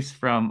increase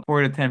from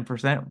 4 to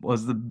 10%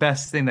 was the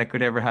best thing that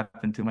could ever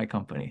happen to my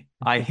company.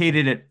 I Interesting.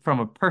 hated it from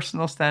a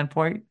personal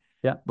standpoint,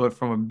 Yeah. but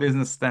from a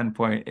business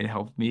standpoint, it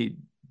helped me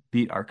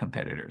beat our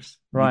competitors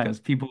Right. because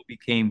people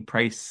became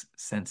price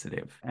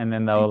sensitive And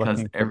then they were because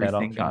looking for that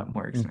everything got option.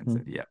 more Hmm.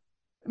 expensive. Yeah.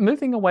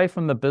 Moving away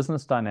from the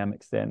business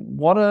dynamics, then,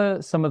 what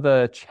are some of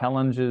the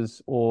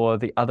challenges or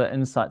the other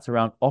insights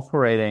around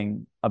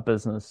operating a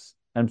business,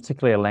 and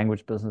particularly a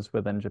language business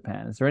within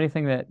Japan? Is there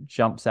anything that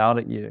jumps out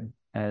at you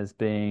as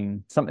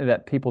being something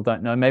that people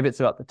don't know? Maybe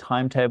it's about the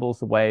timetables,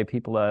 the way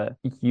people are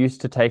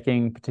used to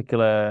taking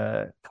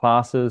particular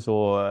classes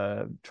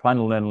or trying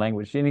to learn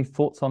language. Any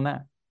thoughts on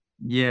that?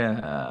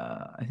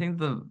 Yeah, I think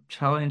the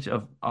challenge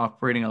of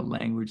operating a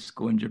language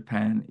school in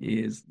Japan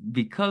is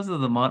because of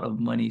the amount of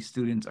money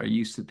students are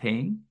used to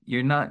paying,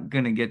 you're not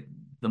going to get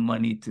the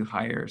money to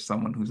hire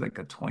someone who's like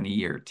a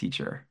 20-year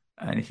teacher.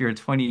 And if you're a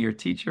 20-year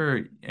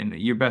teacher, and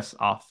you're best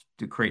off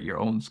to create your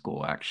own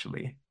school,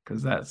 actually,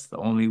 because that's the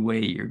only way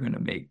you're going to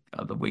make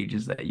the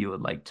wages that you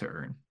would like to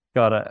earn.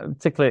 Got it.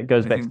 Particularly, it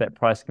goes I back to think, that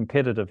price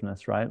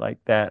competitiveness, right? Like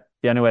that,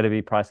 the only way to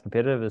be price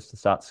competitive is to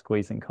start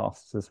squeezing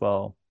costs as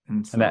well, and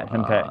and so that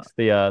impacts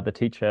the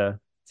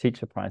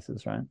teacher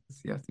prices, right?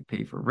 you have to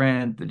pay for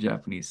rent, the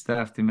Japanese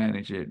staff to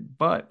manage it.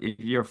 But if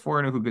you're a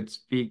foreigner who could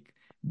speak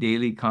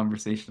daily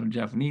conversational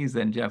Japanese,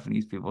 then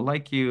Japanese people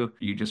like you.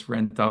 You just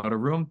rent out a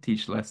room,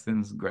 teach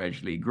lessons,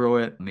 gradually grow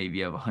it. Maybe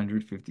you have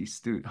 100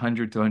 to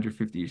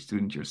 150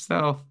 students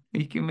yourself.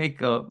 You can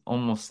make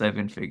almost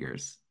seven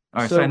figures.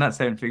 Or sorry, So not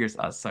seven figures.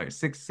 Sorry,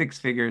 six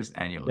figures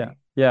yeah, annually.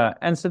 yeah.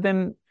 And so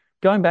then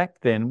going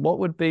back then, what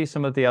would be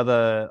some of the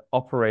other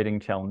operating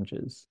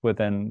challenges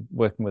within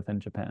working within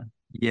Japan?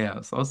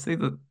 Yeah, so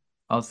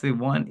I'll say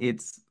one,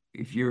 it's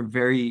if you're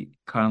very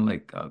kind of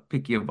like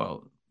picky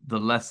about the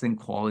lesson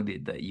quality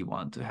that you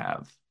want to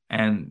have,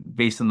 and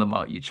based on the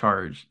amount you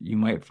charge, you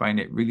might find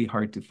it really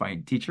hard to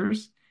find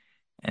teachers.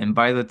 And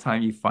by the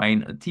time you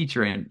find a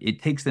teacher, and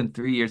it takes them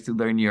 3 years to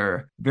learn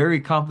your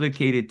very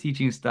complicated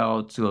teaching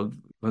style to,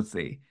 let's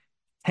say,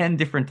 10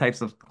 different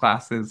types of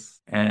classes,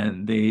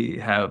 and they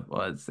have,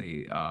 let's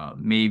say,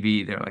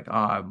 maybe they're like,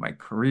 my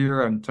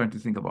career, I'm trying to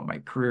think about my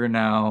career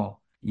now.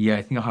 Yeah,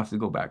 I think I'll have to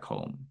go back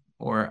home.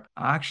 Or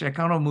actually, I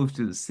kind of move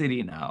to the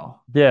city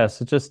now. Yeah,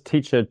 so just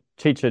teacher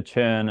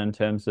churn in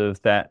terms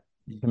of that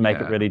can make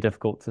it Yeah. really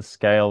difficult to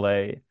scale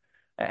a.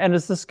 And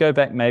does this go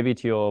back maybe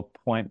to your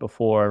point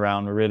before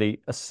around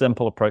really a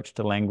simple approach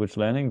to language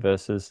learning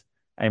versus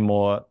a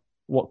more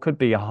what could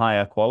be a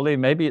higher quality?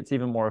 Maybe it's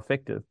even more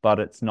effective, but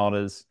it's not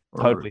as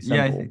Or totally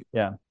yeah, simple.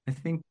 Yeah. I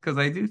think because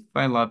I do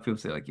find a lot of people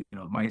say like,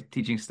 my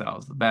teaching style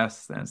is the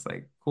best, and it's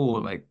like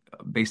cool, like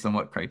based on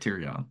what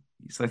criteria.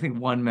 So I think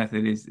one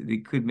method is they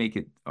could make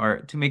it, or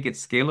to make it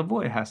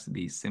scalable, it has to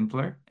be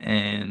simpler.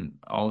 And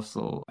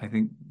also, I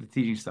think the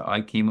teaching style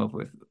I came up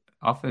with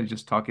often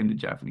just talking to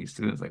Japanese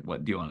students, like,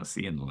 what do you want to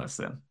see in the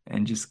lesson?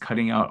 And just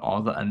cutting out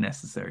all the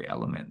unnecessary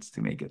elements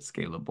to make it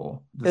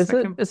scalable. The Is it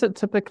second, is it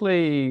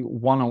typically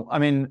one? I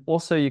mean,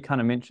 also you kind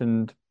of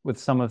mentioned with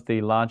some of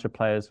the larger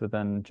players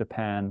within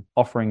Japan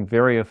offering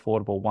very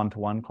affordable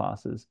one-to-one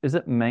classes. Is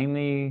it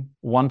mainly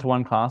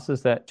one-to-one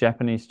classes that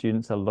Japanese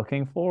students are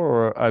looking for,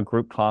 or are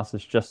group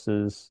classes just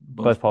as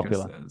both both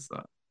just popular? as,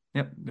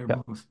 yep, they're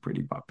Yeah, both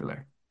pretty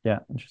popular. yeah,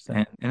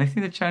 interesting. And I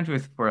think the challenge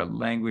with for a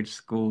language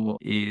school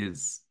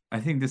is,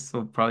 I think this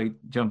will probably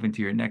jump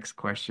into your next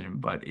question,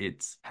 but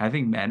it's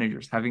having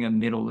managers, having a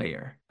middle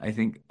layer. I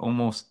think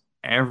almost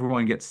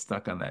everyone gets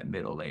stuck on that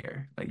middle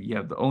layer. Like you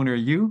have the owner,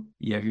 you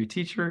have your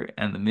teacher,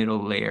 and the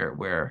middle layer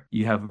where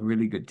you have a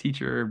really good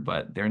teacher,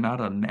 but they're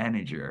not a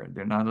manager,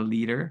 they're not a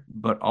leader.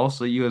 But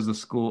also you as a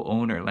school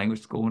owner,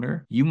 language school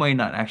owner, you might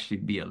not actually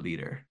be a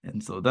leader.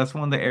 And so that's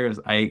one of the areas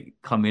I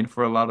come in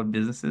for a lot of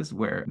businesses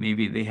where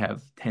maybe they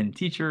have 10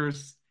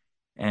 teachers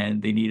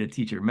and they need a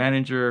teacher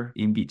manager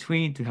in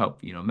between to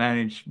help,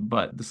 manage,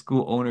 but the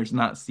school owner is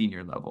not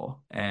senior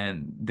level.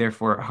 And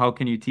therefore, how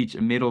can you teach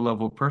a middle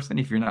level person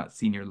if you're not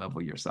senior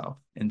level yourself?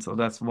 And so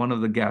that's one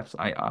of the gaps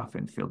I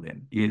often fill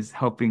in is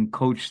helping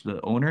coach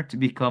the owner to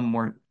become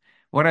more.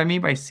 What I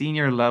mean by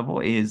senior level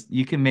is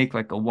you can make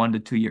like a 1 to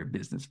 2 year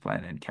business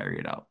plan and carry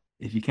it out.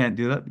 If you can't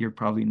do that, you're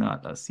probably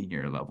not a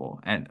senior level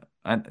and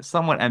a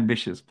somewhat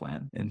ambitious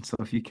plan. And so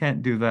if you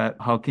can't do that,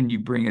 how can you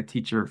bring a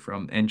teacher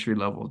from entry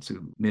level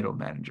to middle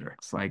manager?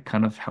 So I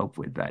kind of help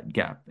with that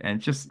gap.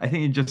 And I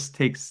think it just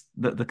takes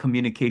the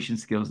communication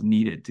skills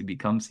needed to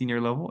become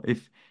senior level.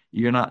 If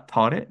you're not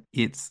taught it,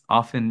 it's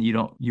often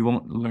you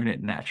won't learn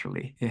it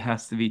naturally. It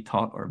has to be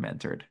taught or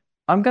mentored.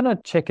 I'm going to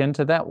check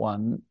into that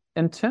one.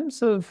 In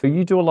terms of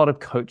you do a lot of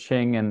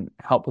coaching and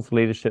help with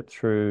leadership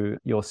through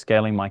your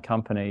scaling my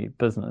company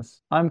business.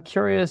 I'm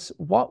curious,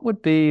 what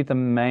would be the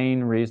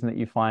main reason that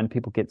you find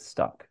people get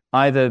stuck?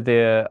 Either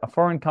they're a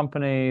foreign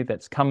company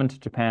that's come into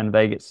Japan,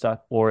 they get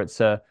stuck, or it's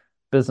a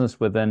business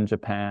within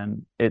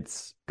Japan.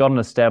 It's got an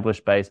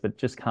established base, but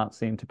just can't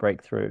seem to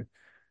break through.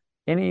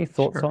 Any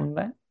thoughts Sure. on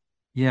that?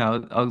 Yeah,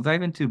 I'll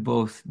dive into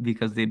both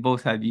because they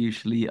both have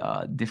usually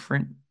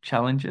different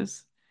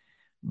challenges.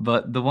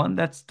 But the one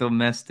that's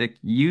domestic,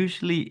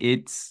 usually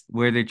it's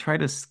where they try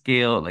to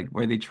scale, like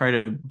where they try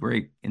to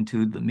break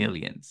into the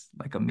millions,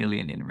 like a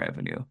million in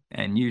revenue.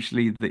 And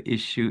usually the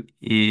issue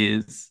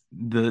is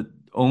the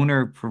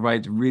owner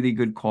provides really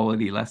good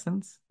quality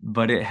lessons,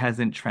 but it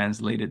hasn't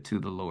translated to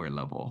the lower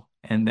level.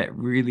 And that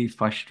really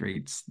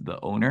frustrates the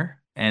owner.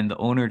 And the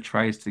owner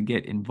tries to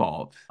get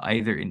involved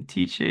either in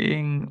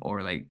teaching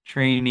or like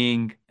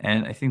training.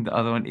 And I think the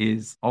other one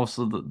is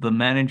also the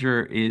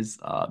manager is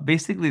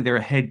basically they're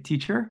a head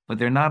teacher, but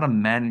they're not a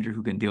manager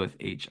who can deal with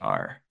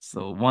HR.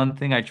 So one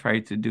thing I try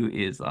to do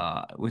is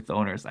with the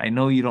owners, I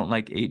know you don't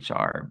like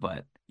HR,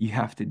 but you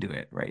have to do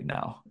it right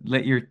now.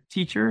 Let your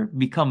teacher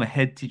become a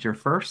head teacher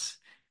first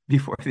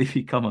before they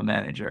become a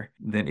manager.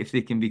 Then if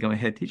they can become a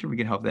head teacher, we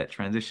can help that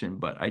transition.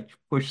 But I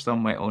push some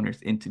of my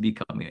owners into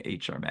becoming an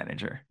HR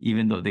manager,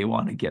 even though they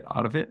want to get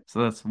out of it.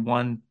 So that's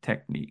one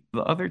technique.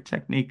 The other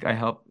technique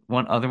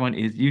one other one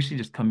is usually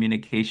just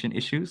communication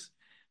issues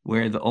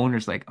where the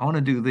owner's like, I want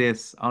to do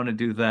this, I want to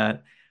do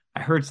that. I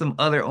heard some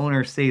other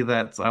owners say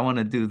that, so I want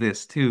to do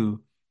this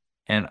too.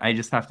 And I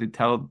just have to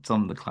tell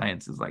some of the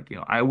clients is like,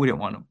 I wouldn't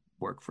want to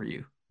work for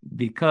you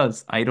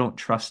because I don't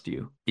trust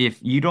you. If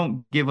you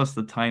don't give us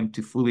the time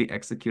to fully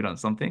execute on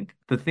something,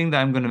 the thing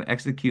that I'm going to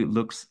execute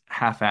looks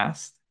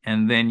half-assed.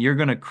 And then you're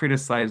gonna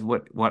criticize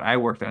what I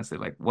worked on and say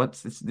like,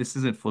 what's this? This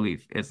isn't fully.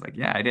 It's like,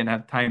 yeah, I didn't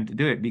have time to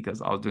do it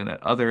because I was doing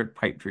that other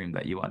pipe dream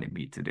that you wanted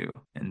me to do.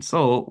 And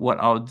so what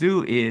I'll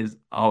do is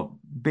I'll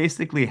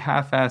basically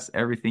half-ass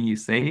everything you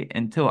say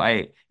until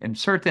I am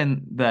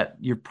certain that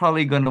you're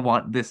probably gonna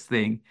want this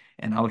thing,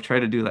 and I'll try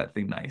to do that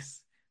thing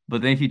nice.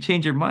 But then if you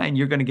change your mind,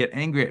 you're gonna get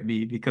angry at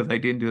me because I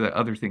didn't do that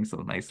other thing so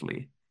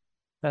nicely.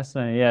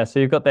 Fascinating. Yeah. So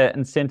you've got that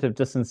incentive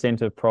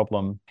disincentive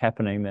problem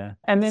happening there.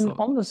 And then So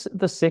on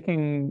the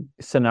second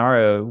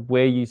scenario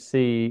where you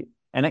see,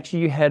 and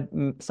actually you had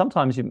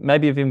sometimes you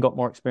maybe you've even got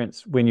more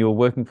experience when you were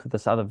working for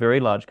this other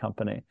very large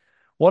company.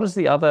 What is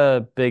the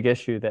other big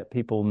issue that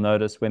people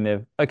notice when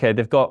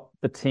they've got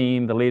the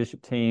team, the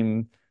leadership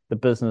team, the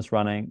business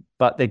running,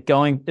 but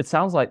it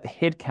sounds like the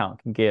headcount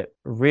can get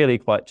really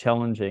quite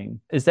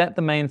challenging. Is that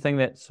the main thing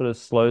that sort of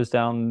slows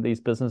down these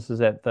businesses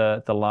at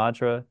the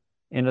larger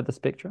end of the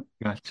spectrum?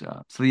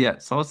 gotcha. So yeah,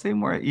 so I'll say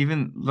more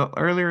even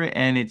earlier,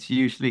 and it's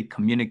usually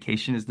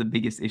communication is the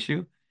biggest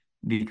issue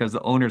because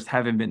the owners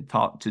haven't been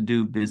taught to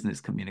do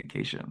business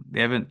communication.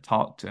 They haven't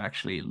taught to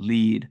actually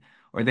lead,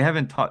 or they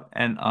haven't taught.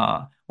 And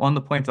one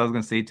of the points I was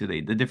going to say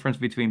today, the difference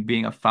between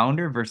being a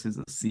founder versus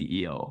a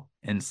CEO.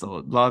 And so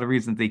a lot of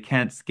reasons they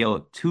can't scale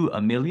it to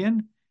 1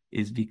 million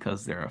is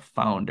because they're a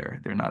founder,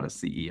 they're not a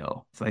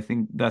CEO. So I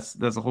think that's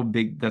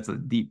a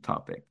deep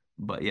topic.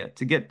 But yeah,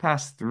 to get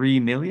past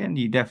 3 million,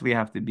 you definitely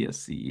have to be a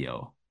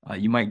CEO.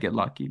 You might get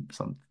lucky in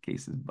some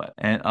cases, but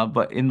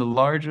in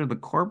the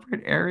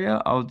corporate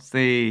area, I would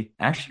say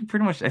actually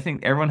pretty much I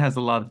think everyone has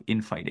a lot of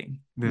infighting.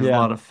 There's a Yeah.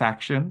 lot of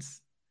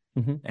factions.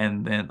 Hmm.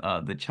 And then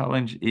the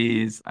challenge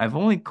is I've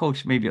only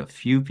coached maybe a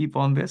few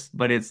people on this,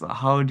 but it's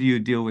how do you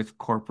deal with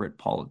corporate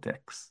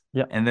politics?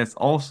 Yeah. And that's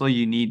also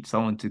you need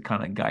someone to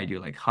kind of guide you.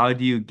 Like, how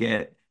do you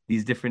get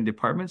these different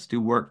departments to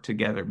work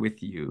together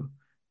with you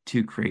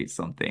to create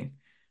something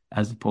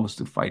as opposed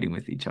to fighting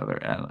with each other?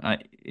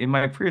 And in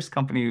my previous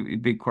company, a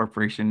big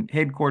corporation,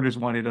 headquarters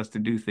wanted us to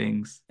do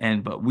things,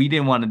 but we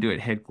didn't want to do it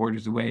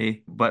headquarters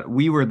way. But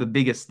we were the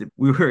biggest.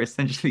 We were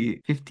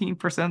essentially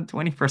 15%,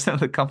 20% of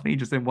the company,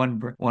 just in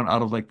one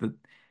out of like the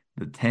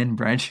 10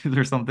 branches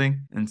or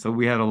something. And so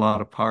we had a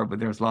lot of power, but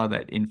there's a lot of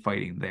that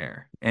infighting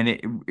there. And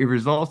it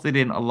resulted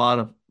in a lot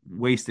of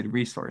wasted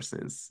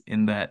resources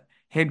in that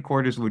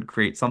headquarters would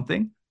create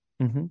something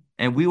Hmm.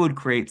 and we would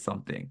create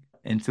something.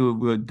 And so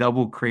we would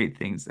double create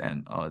things.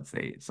 And I would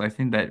say, so I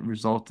think that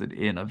resulted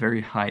in a very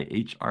high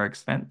HR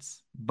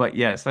expense. But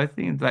yeah, so I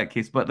think in that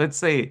case, but let's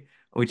say,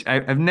 which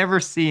I've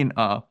never seen,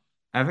 I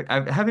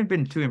haven't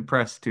been too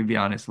impressed, to be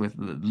honest, with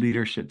the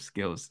leadership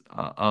skills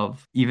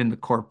of even the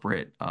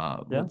corporate, Yeah.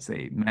 let's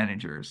say,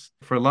 managers.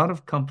 For a lot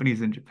of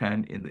companies in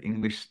Japan in the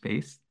English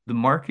space, the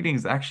marketing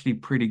is actually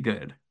pretty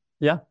good.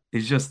 Yeah.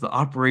 It's just the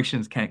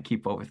operations can't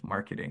keep up with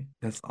marketing.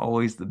 That's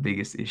always the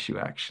biggest issue,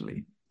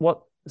 actually.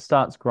 What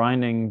starts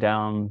grinding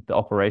down the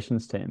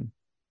operations team?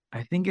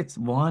 I think it's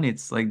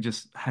like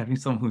just having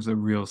someone who's a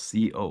real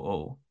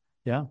COO.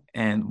 Yeah.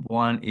 And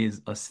one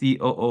is a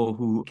COO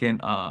who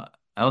can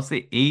I'll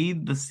say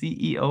aid the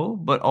CEO,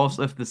 but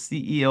also if the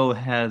CEO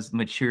has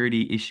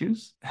maturity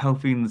issues,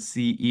 helping the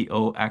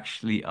CEO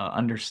actually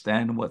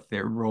understand what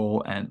their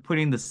role and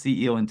putting the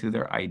CEO into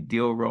their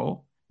ideal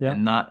role Yeah.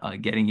 and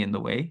not getting in the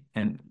way.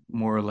 And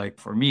more like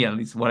for me, at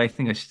least what I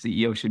think a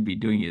CEO should be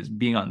doing is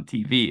being on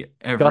TV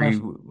Got every,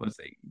 it. let's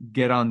say,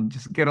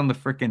 just get on the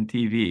freaking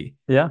TV.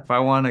 Yeah. If I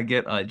want to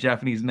get a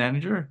Japanese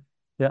manager,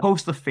 Yeah.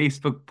 post a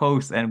Facebook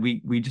post and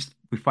we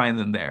find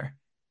them there.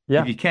 If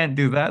Yeah. you can't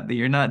do that, then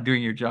you're not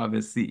doing your job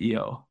as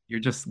CEO.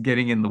 You're just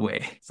getting in the way.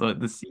 So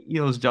the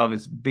CEO's job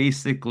is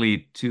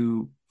basically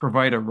to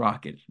provide a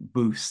rocket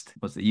boost.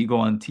 Let's say you go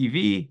on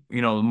TV,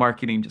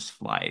 marketing just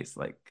flies.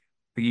 Like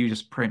you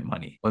just print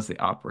money. Let's say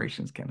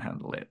operations can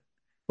handle it.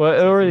 Well, it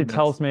So I already think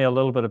tells me a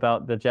little bit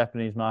about the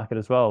Japanese market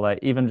as well. Like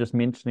even just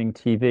mentioning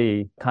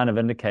TV kind of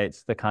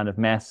indicates the kind of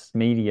mass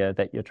media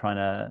that you're trying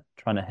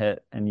to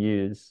hit and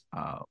use.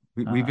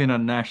 we've Uh, been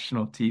on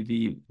national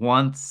TV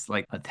once,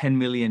 like a 10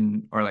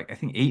 million or like I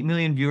think 8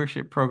 million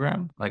viewership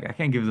program. Like I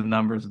can't give the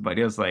numbers, but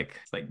it was like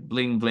it's like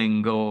bling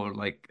bling go.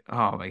 Like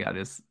oh my God,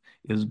 it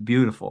was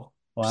beautiful.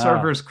 wow.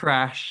 Servers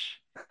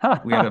crash.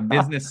 We had a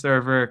business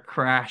server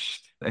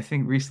crashed. I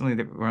think recently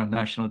that we're on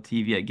national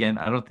TV again.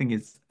 I don't think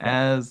it's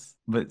Yeah.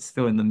 but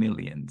still in the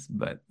millions.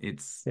 But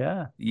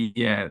Yeah.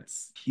 yeah,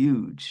 it's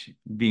huge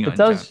being It on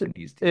does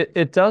Japanese it,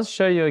 TV. it does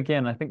show you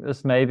again. I think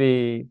this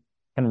maybe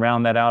can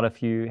round that out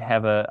if you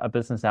have a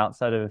business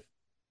outside of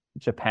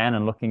Japan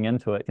and looking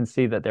into it, you can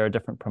see that there are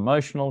different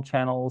promotional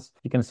channels.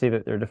 You can see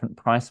that there are different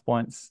price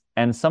points.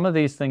 And some of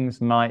these things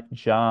might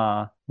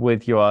jar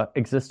with your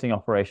existing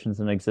operations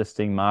and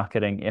existing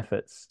marketing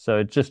efforts.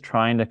 So just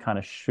trying to kind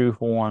of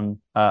shoehorn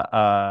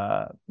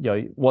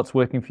what's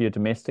working for your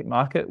domestic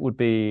market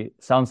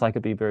sounds like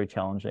it'd be very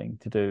challenging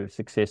to do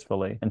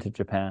successfully into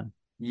Japan.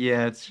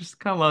 Yeah, it's just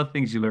kind of a lot of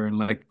things you learn.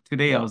 Like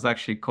today, I Yeah. was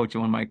actually coaching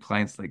one of my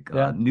clients. Like a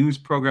Yeah. news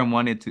program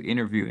wanted to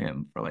interview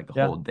him for like a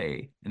Yeah. whole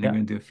day, and they're Yeah.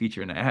 going to do a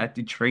feature. And I had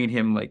to train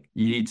him like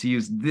you need to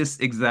use this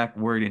exact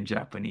word in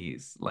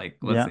Japanese. Like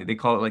let's Yeah. say they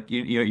call it like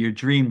your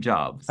dream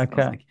jobs. I was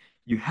Okay. like,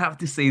 you have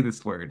to say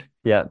this word.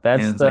 Yeah. And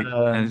That's it's like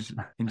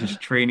the, and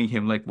just training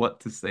him like what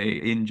to say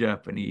in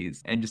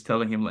Japanese and just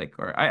telling him like,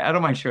 or I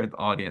don't mind sharing with the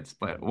audience,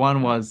 but one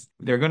yeah. was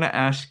they're gonna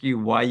ask you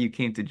why you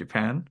came to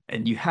Japan,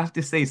 and you have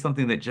to say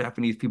something that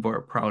Japanese people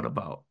are proud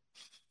about.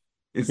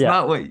 It's Yeah.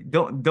 not what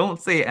don't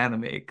say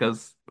anime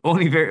because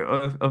only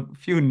a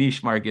few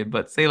niche market,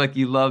 but say like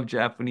you love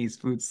Japanese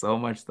food so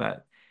much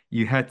that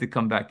you had to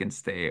come back and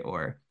stay,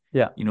 or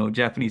Yeah.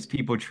 Japanese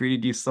people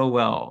treated you so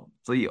well.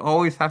 So you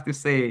always have to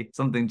say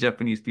something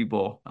Japanese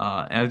people.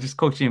 And I was just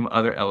coaching him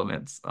other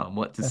elements,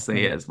 what to say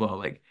Fascinating. as well,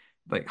 like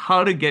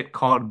how to get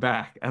called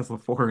back as a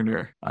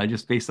foreigner,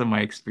 just based on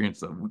my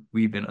experience of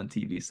we've been on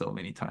TV so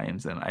many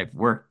times, and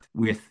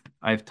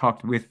I've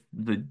talked with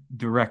the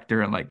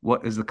director and like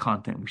what is the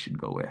content we should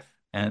go with.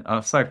 And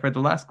sorry for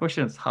the last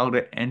question is how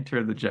to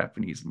enter the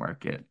Japanese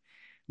market.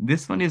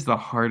 This one is the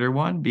harder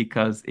one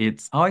because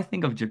it's how I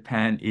think of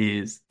Japan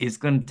is it's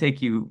going to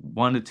take you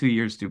 1 to 2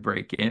 years to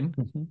break in.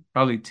 Hmm.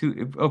 Probably two,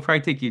 it'll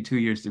probably take you 2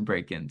 years to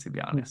break in, to be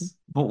Hmm. honest.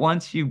 But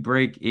once you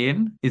break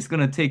in, it's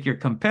going to take your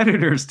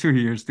competitors 2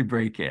 years to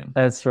break in,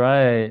 That's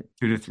right.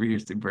 2 to 3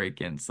 years to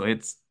break in. So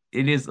it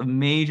is a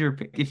major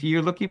if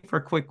you're looking for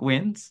quick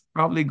wins,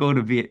 probably go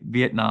to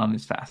Vietnam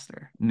is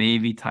faster.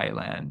 Maybe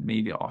Thailand,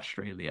 maybe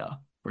Australia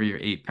for your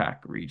APAC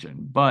region.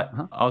 But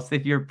Uh-huh. I'll say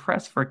if you're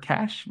pressed for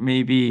cash, Yeah.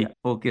 maybe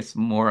focus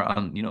more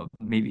on,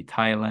 maybe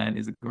Thailand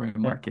is a growing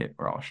Yeah. market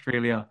or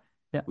Australia,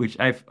 Yeah. which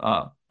I've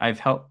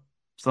helped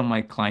some of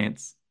my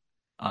clients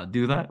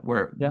do that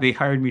where Yeah. they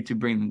hired me to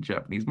bring the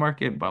Japanese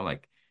market, but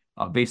like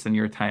based on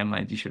your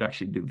timelines, you should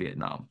actually do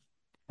Vietnam,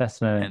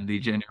 Fascinating. and they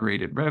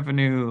generated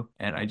revenue,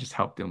 and I just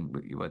helped them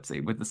with, let's say,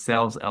 with the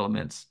sales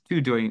elements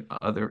to doing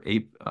other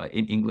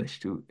in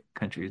English to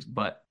countries.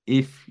 But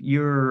if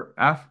you're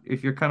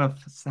kind of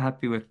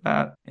happy with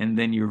that, and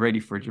then you're ready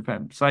for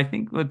Japan. So I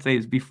think let's say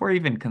is before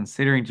even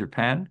considering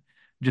Japan,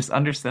 just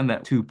understand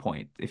that 2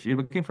 point. If you're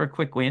looking for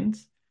quick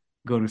wins,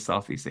 go to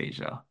Southeast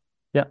Asia.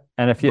 Yeah.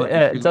 And if you, But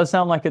if it you does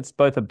sound like it's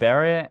both a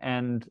barrier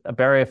and a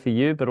barrier for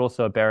you, but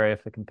also a barrier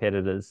for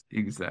competitors to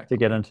get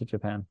exactly. into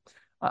Japan.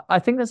 I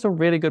think that's a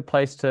really good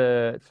place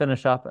to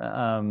finish up.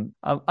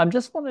 I'm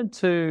just wanted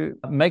to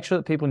make sure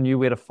that people knew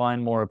where to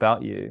find more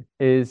about you.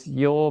 Is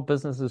your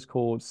business is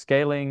called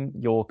Scaling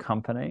Your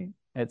Company.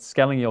 It's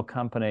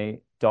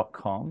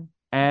scalingyourcompany.com.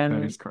 That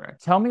And is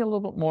correct. tell me a little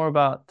bit more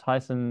about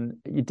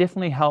Tyson. You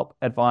definitely help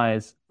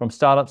advise from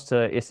startups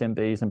to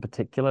SMBs in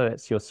particular.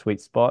 That's your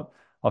sweet spot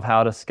of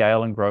how to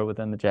scale and grow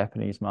within the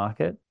Japanese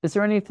market. Is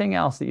there anything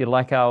else that you'd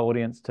like our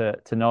audience to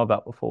know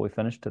about before we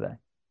finish today?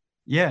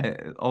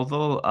 Yeah,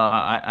 although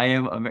I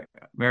am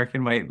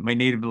American, my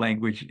native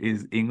language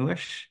is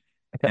English,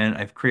 Okay. and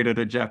I've created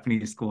a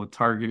Japanese school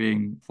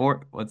targeting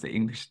for what's it,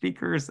 English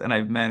speakers, and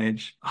I've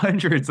managed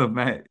hundreds of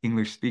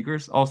English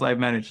speakers. Also, I've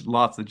managed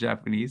lots of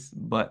Japanese,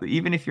 but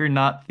even if you're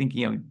not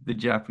thinking of the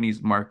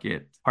Japanese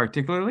market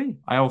particularly,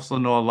 I also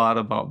know a lot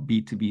about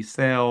B2B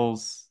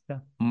sales, Yeah.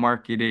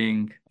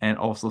 marketing, and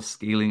also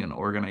scaling an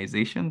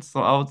organization.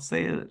 So I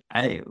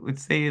would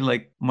say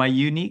like my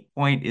unique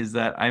point is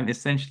that I'm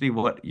essentially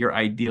what your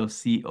ideal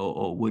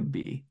COO would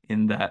be,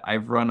 in that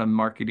I've run a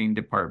marketing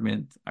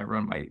department,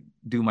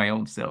 do my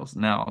own sales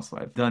now. So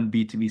I've done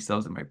B2B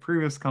sales in my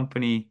previous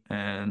company,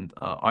 and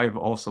I've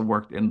also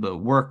worked in the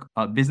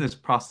business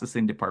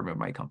processing department of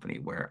my company,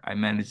 where I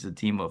managed a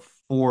team of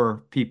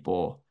 4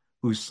 people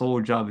whose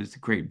sole job is to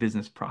create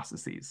business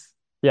processes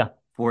Yeah.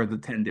 for the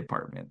 10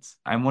 departments.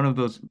 I'm one of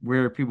those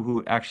rare people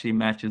who actually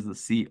matches the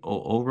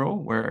COO role,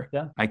 where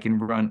Yeah. I can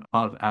run a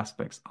lot of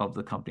aspects of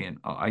the company, and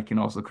I can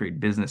also create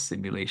business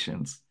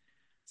simulations.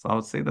 So I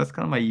would say that's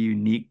kind of my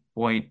unique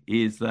point,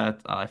 is that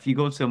if you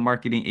go to a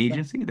marketing Yeah.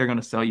 agency, they're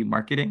going to sell you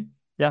marketing.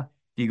 Yeah.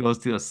 If you go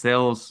to a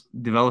sales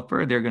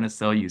developer, they're going to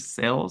sell you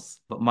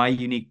sales. But my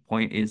unique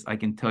point is I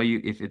can tell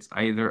you if it's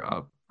either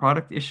a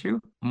product issue,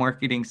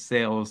 marketing,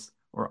 sales,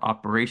 or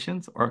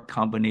operations, or a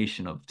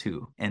combination of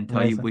two, and tell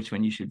you Amazing. which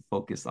one you should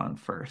focus on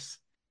first.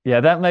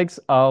 Yeah, that makes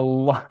a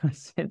lot of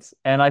sense.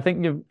 And I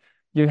think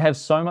you have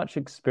so much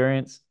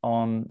experience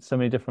on so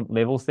many different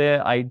levels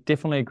there. I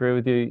definitely agree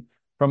with you.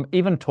 From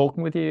even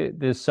talking with you,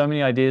 there's so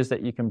many ideas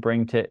that you can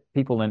bring to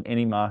people in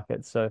any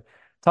market. So,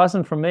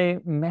 Tyson, from me,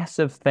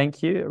 massive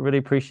thank you. I really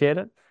appreciate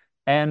it.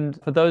 And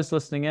for those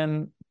listening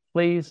in,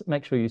 please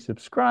make sure you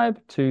subscribe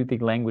to the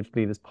Language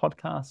Leaders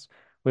podcast.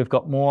 We've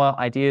got more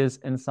ideas,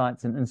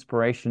 insights, and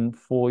inspiration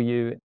for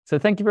you. So,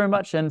 thank you very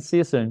much and see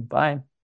you soon. Bye.